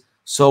advances,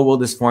 so will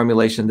this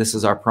formulation. This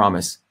is our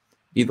promise.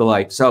 Be the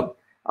light. So,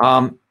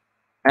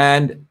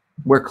 and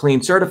we're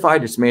clean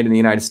certified. It's made in the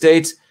United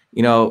States,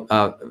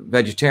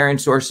 vegetarian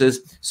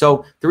sources.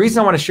 So the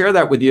reason I want to share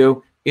that with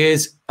you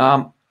is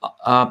I'll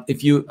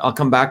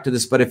come back to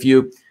this, but if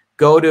you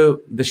go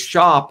to the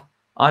shop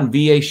on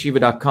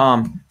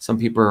vashiva.com, some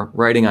people are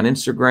writing on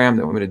Instagram.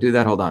 They want me to do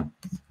that. Hold on.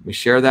 Let me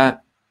share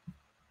that.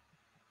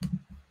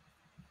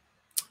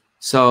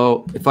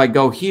 So if I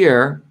go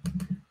here,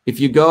 if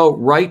you go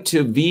right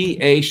to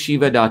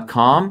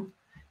vashiva.com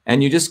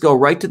and you just go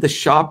right to the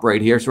shop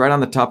right here, it's right on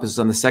the top, it's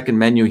on the second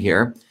menu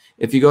here.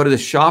 If you go to the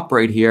shop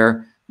right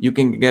here, you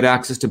can get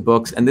access to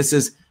books. And this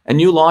is a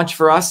new launch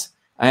for us.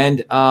 And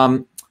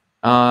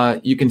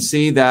you can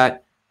see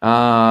that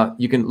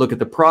you can look at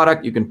the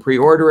product, you can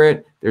pre-order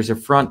it. There's a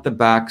front, the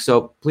back.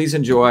 So please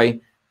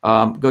enjoy.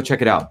 Go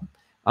check it out.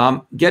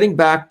 Getting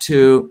back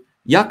to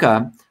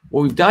yucca,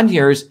 what we've done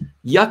here is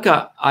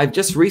yucca. I've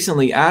just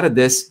recently added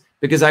this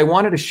because I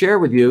wanted to share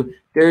with you.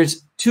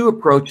 There's two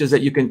approaches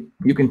that you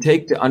can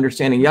take to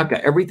understanding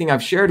yucca. Everything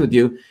I've shared with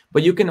you,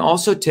 but you can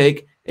also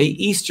take a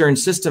Eastern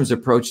systems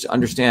approach to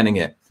understanding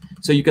it.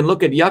 So you can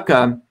look at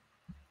yucca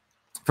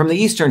from the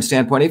Eastern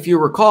standpoint. If you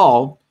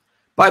recall,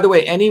 by the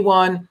way,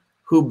 anyone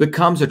who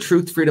becomes a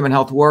Truth, Freedom, and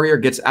Health warrior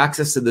gets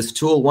access to this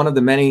tool, one of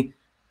the many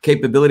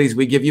capabilities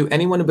we give you.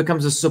 Anyone who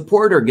becomes a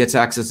supporter gets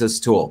access to this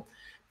tool.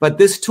 But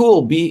this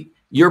tool, Be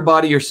Your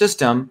Body, Your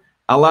System,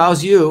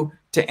 allows you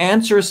to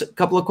answer a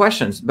couple of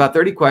questions, about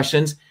 30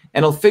 questions,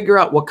 and it'll figure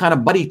out what kind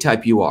of body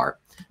type you are.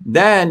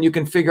 Then you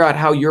can figure out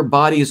how your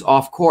body is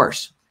off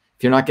course.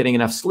 If you're not getting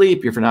enough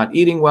sleep, if you're not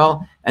eating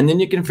well, and then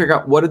you can figure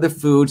out what are the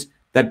foods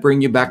that bring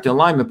you back to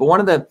alignment. But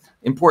one of the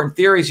important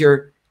theories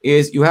here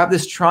is you have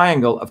this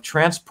triangle of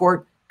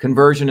transport,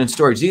 conversion, and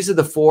storage. These are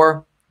the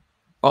four.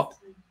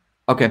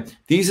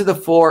 These are the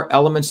four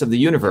elements of the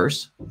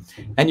universe.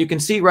 And you can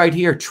see right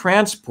here,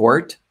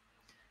 transport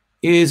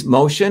is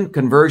motion.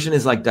 Conversion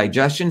is like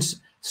digestion.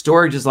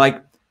 Storage is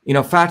like,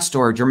 fat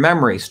storage or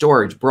memory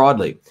storage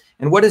broadly.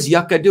 And what does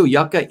yucca do?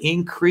 Yucca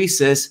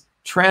increases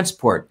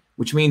transport,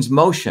 which means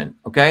motion,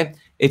 okay?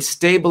 It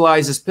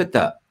stabilizes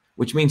pitta,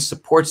 which means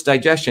supports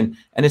digestion,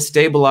 and it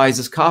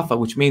stabilizes kapha,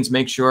 which means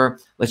let's sure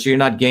you're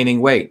not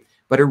gaining weight.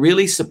 But it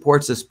really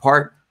supports this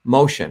part,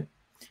 motion.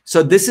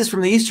 So this is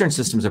from the Eastern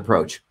systems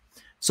approach.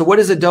 So what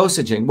is a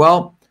dosaging?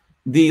 Well,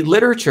 the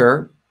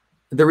literature,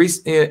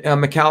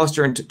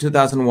 McAllister in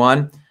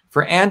 2001,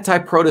 for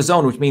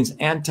anti-protozoan, which means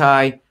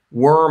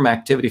anti-worm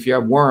activity, if you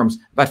have worms,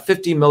 about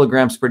 50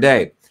 milligrams per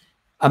day.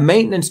 A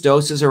maintenance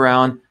dose is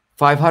around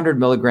 500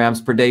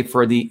 milligrams per day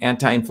for the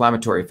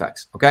anti-inflammatory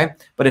effects, okay?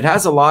 But it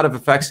has a lot of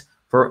effects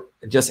for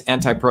just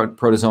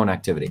anti-protozoan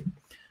activity.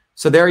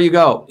 So there you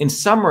go. In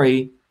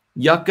summary,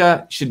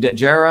 yucca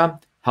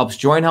shigera helps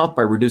joint health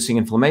by reducing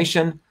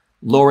inflammation,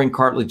 lowering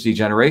cartilage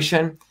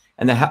degeneration,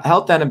 and the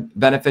health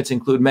benefits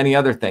include many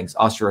other things: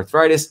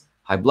 osteoarthritis,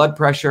 high blood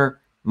pressure,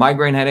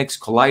 migraine headaches,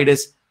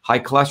 colitis, high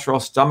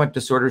cholesterol, stomach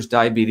disorders,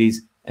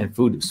 diabetes, and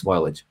food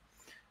spoilage.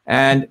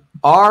 And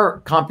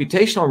our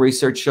computational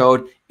research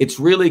showed it's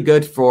really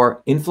good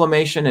for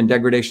inflammation and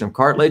degradation of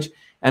cartilage.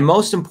 And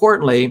most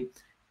importantly,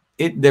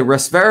 the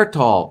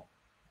resveratrol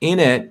in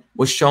it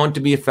was shown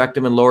to be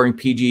effective in lowering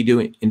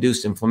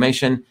PGE-induced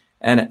inflammation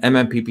and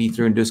MMPP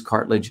through induced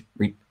cartilage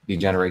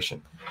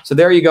degeneration. So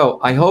there you go.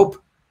 I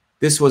hope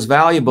this was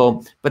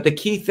valuable. But the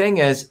key thing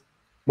is,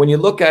 when you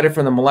look at it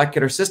from the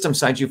molecular system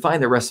side, you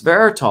find that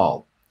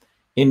resveratrol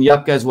in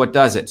yucca is what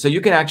does it. So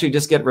you can actually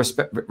just get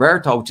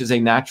resveratrol, which is a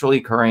naturally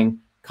occurring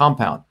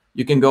compound.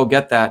 You can go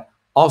get that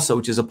also,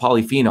 which is a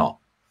polyphenol.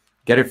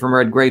 Get it from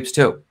red grapes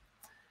too.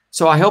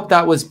 So I hope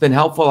that was been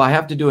helpful. I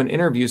have to do an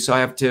interview, so I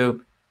have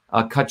to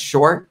cut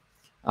short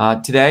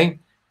today.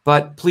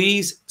 But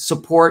please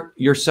support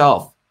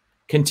yourself.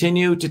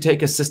 Continue to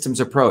take a systems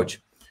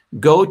approach.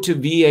 Go to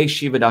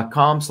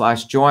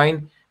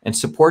vashiva.com/join and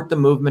support the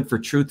movement for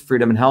truth,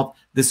 freedom, and health.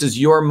 This is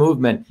your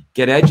movement.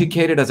 Get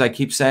educated, as I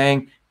keep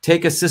saying.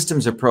 Take a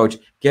systems approach.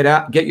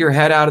 Get your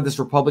head out of this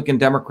Republican,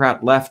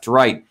 Democrat, left,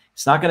 right.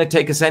 It's not going to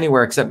take us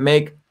anywhere except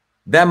make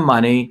them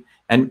money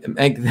and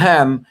make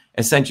them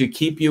essentially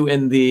keep you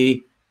in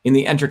the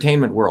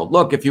entertainment world.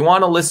 Look, if you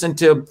want to listen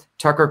to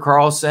Tucker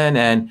Carlson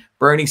and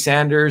Bernie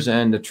Sanders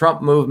and the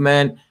Trump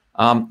movement,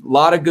 a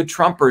lot of good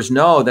Trumpers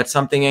know that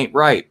something ain't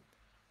right.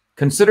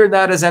 Consider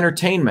that as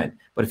entertainment.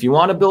 But if you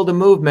want to build a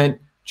movement,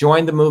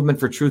 join the movement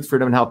for truth,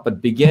 freedom, and health.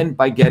 But begin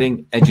by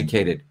getting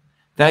educated.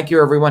 Thank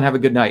you, everyone. Have a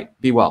good night.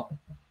 Be well.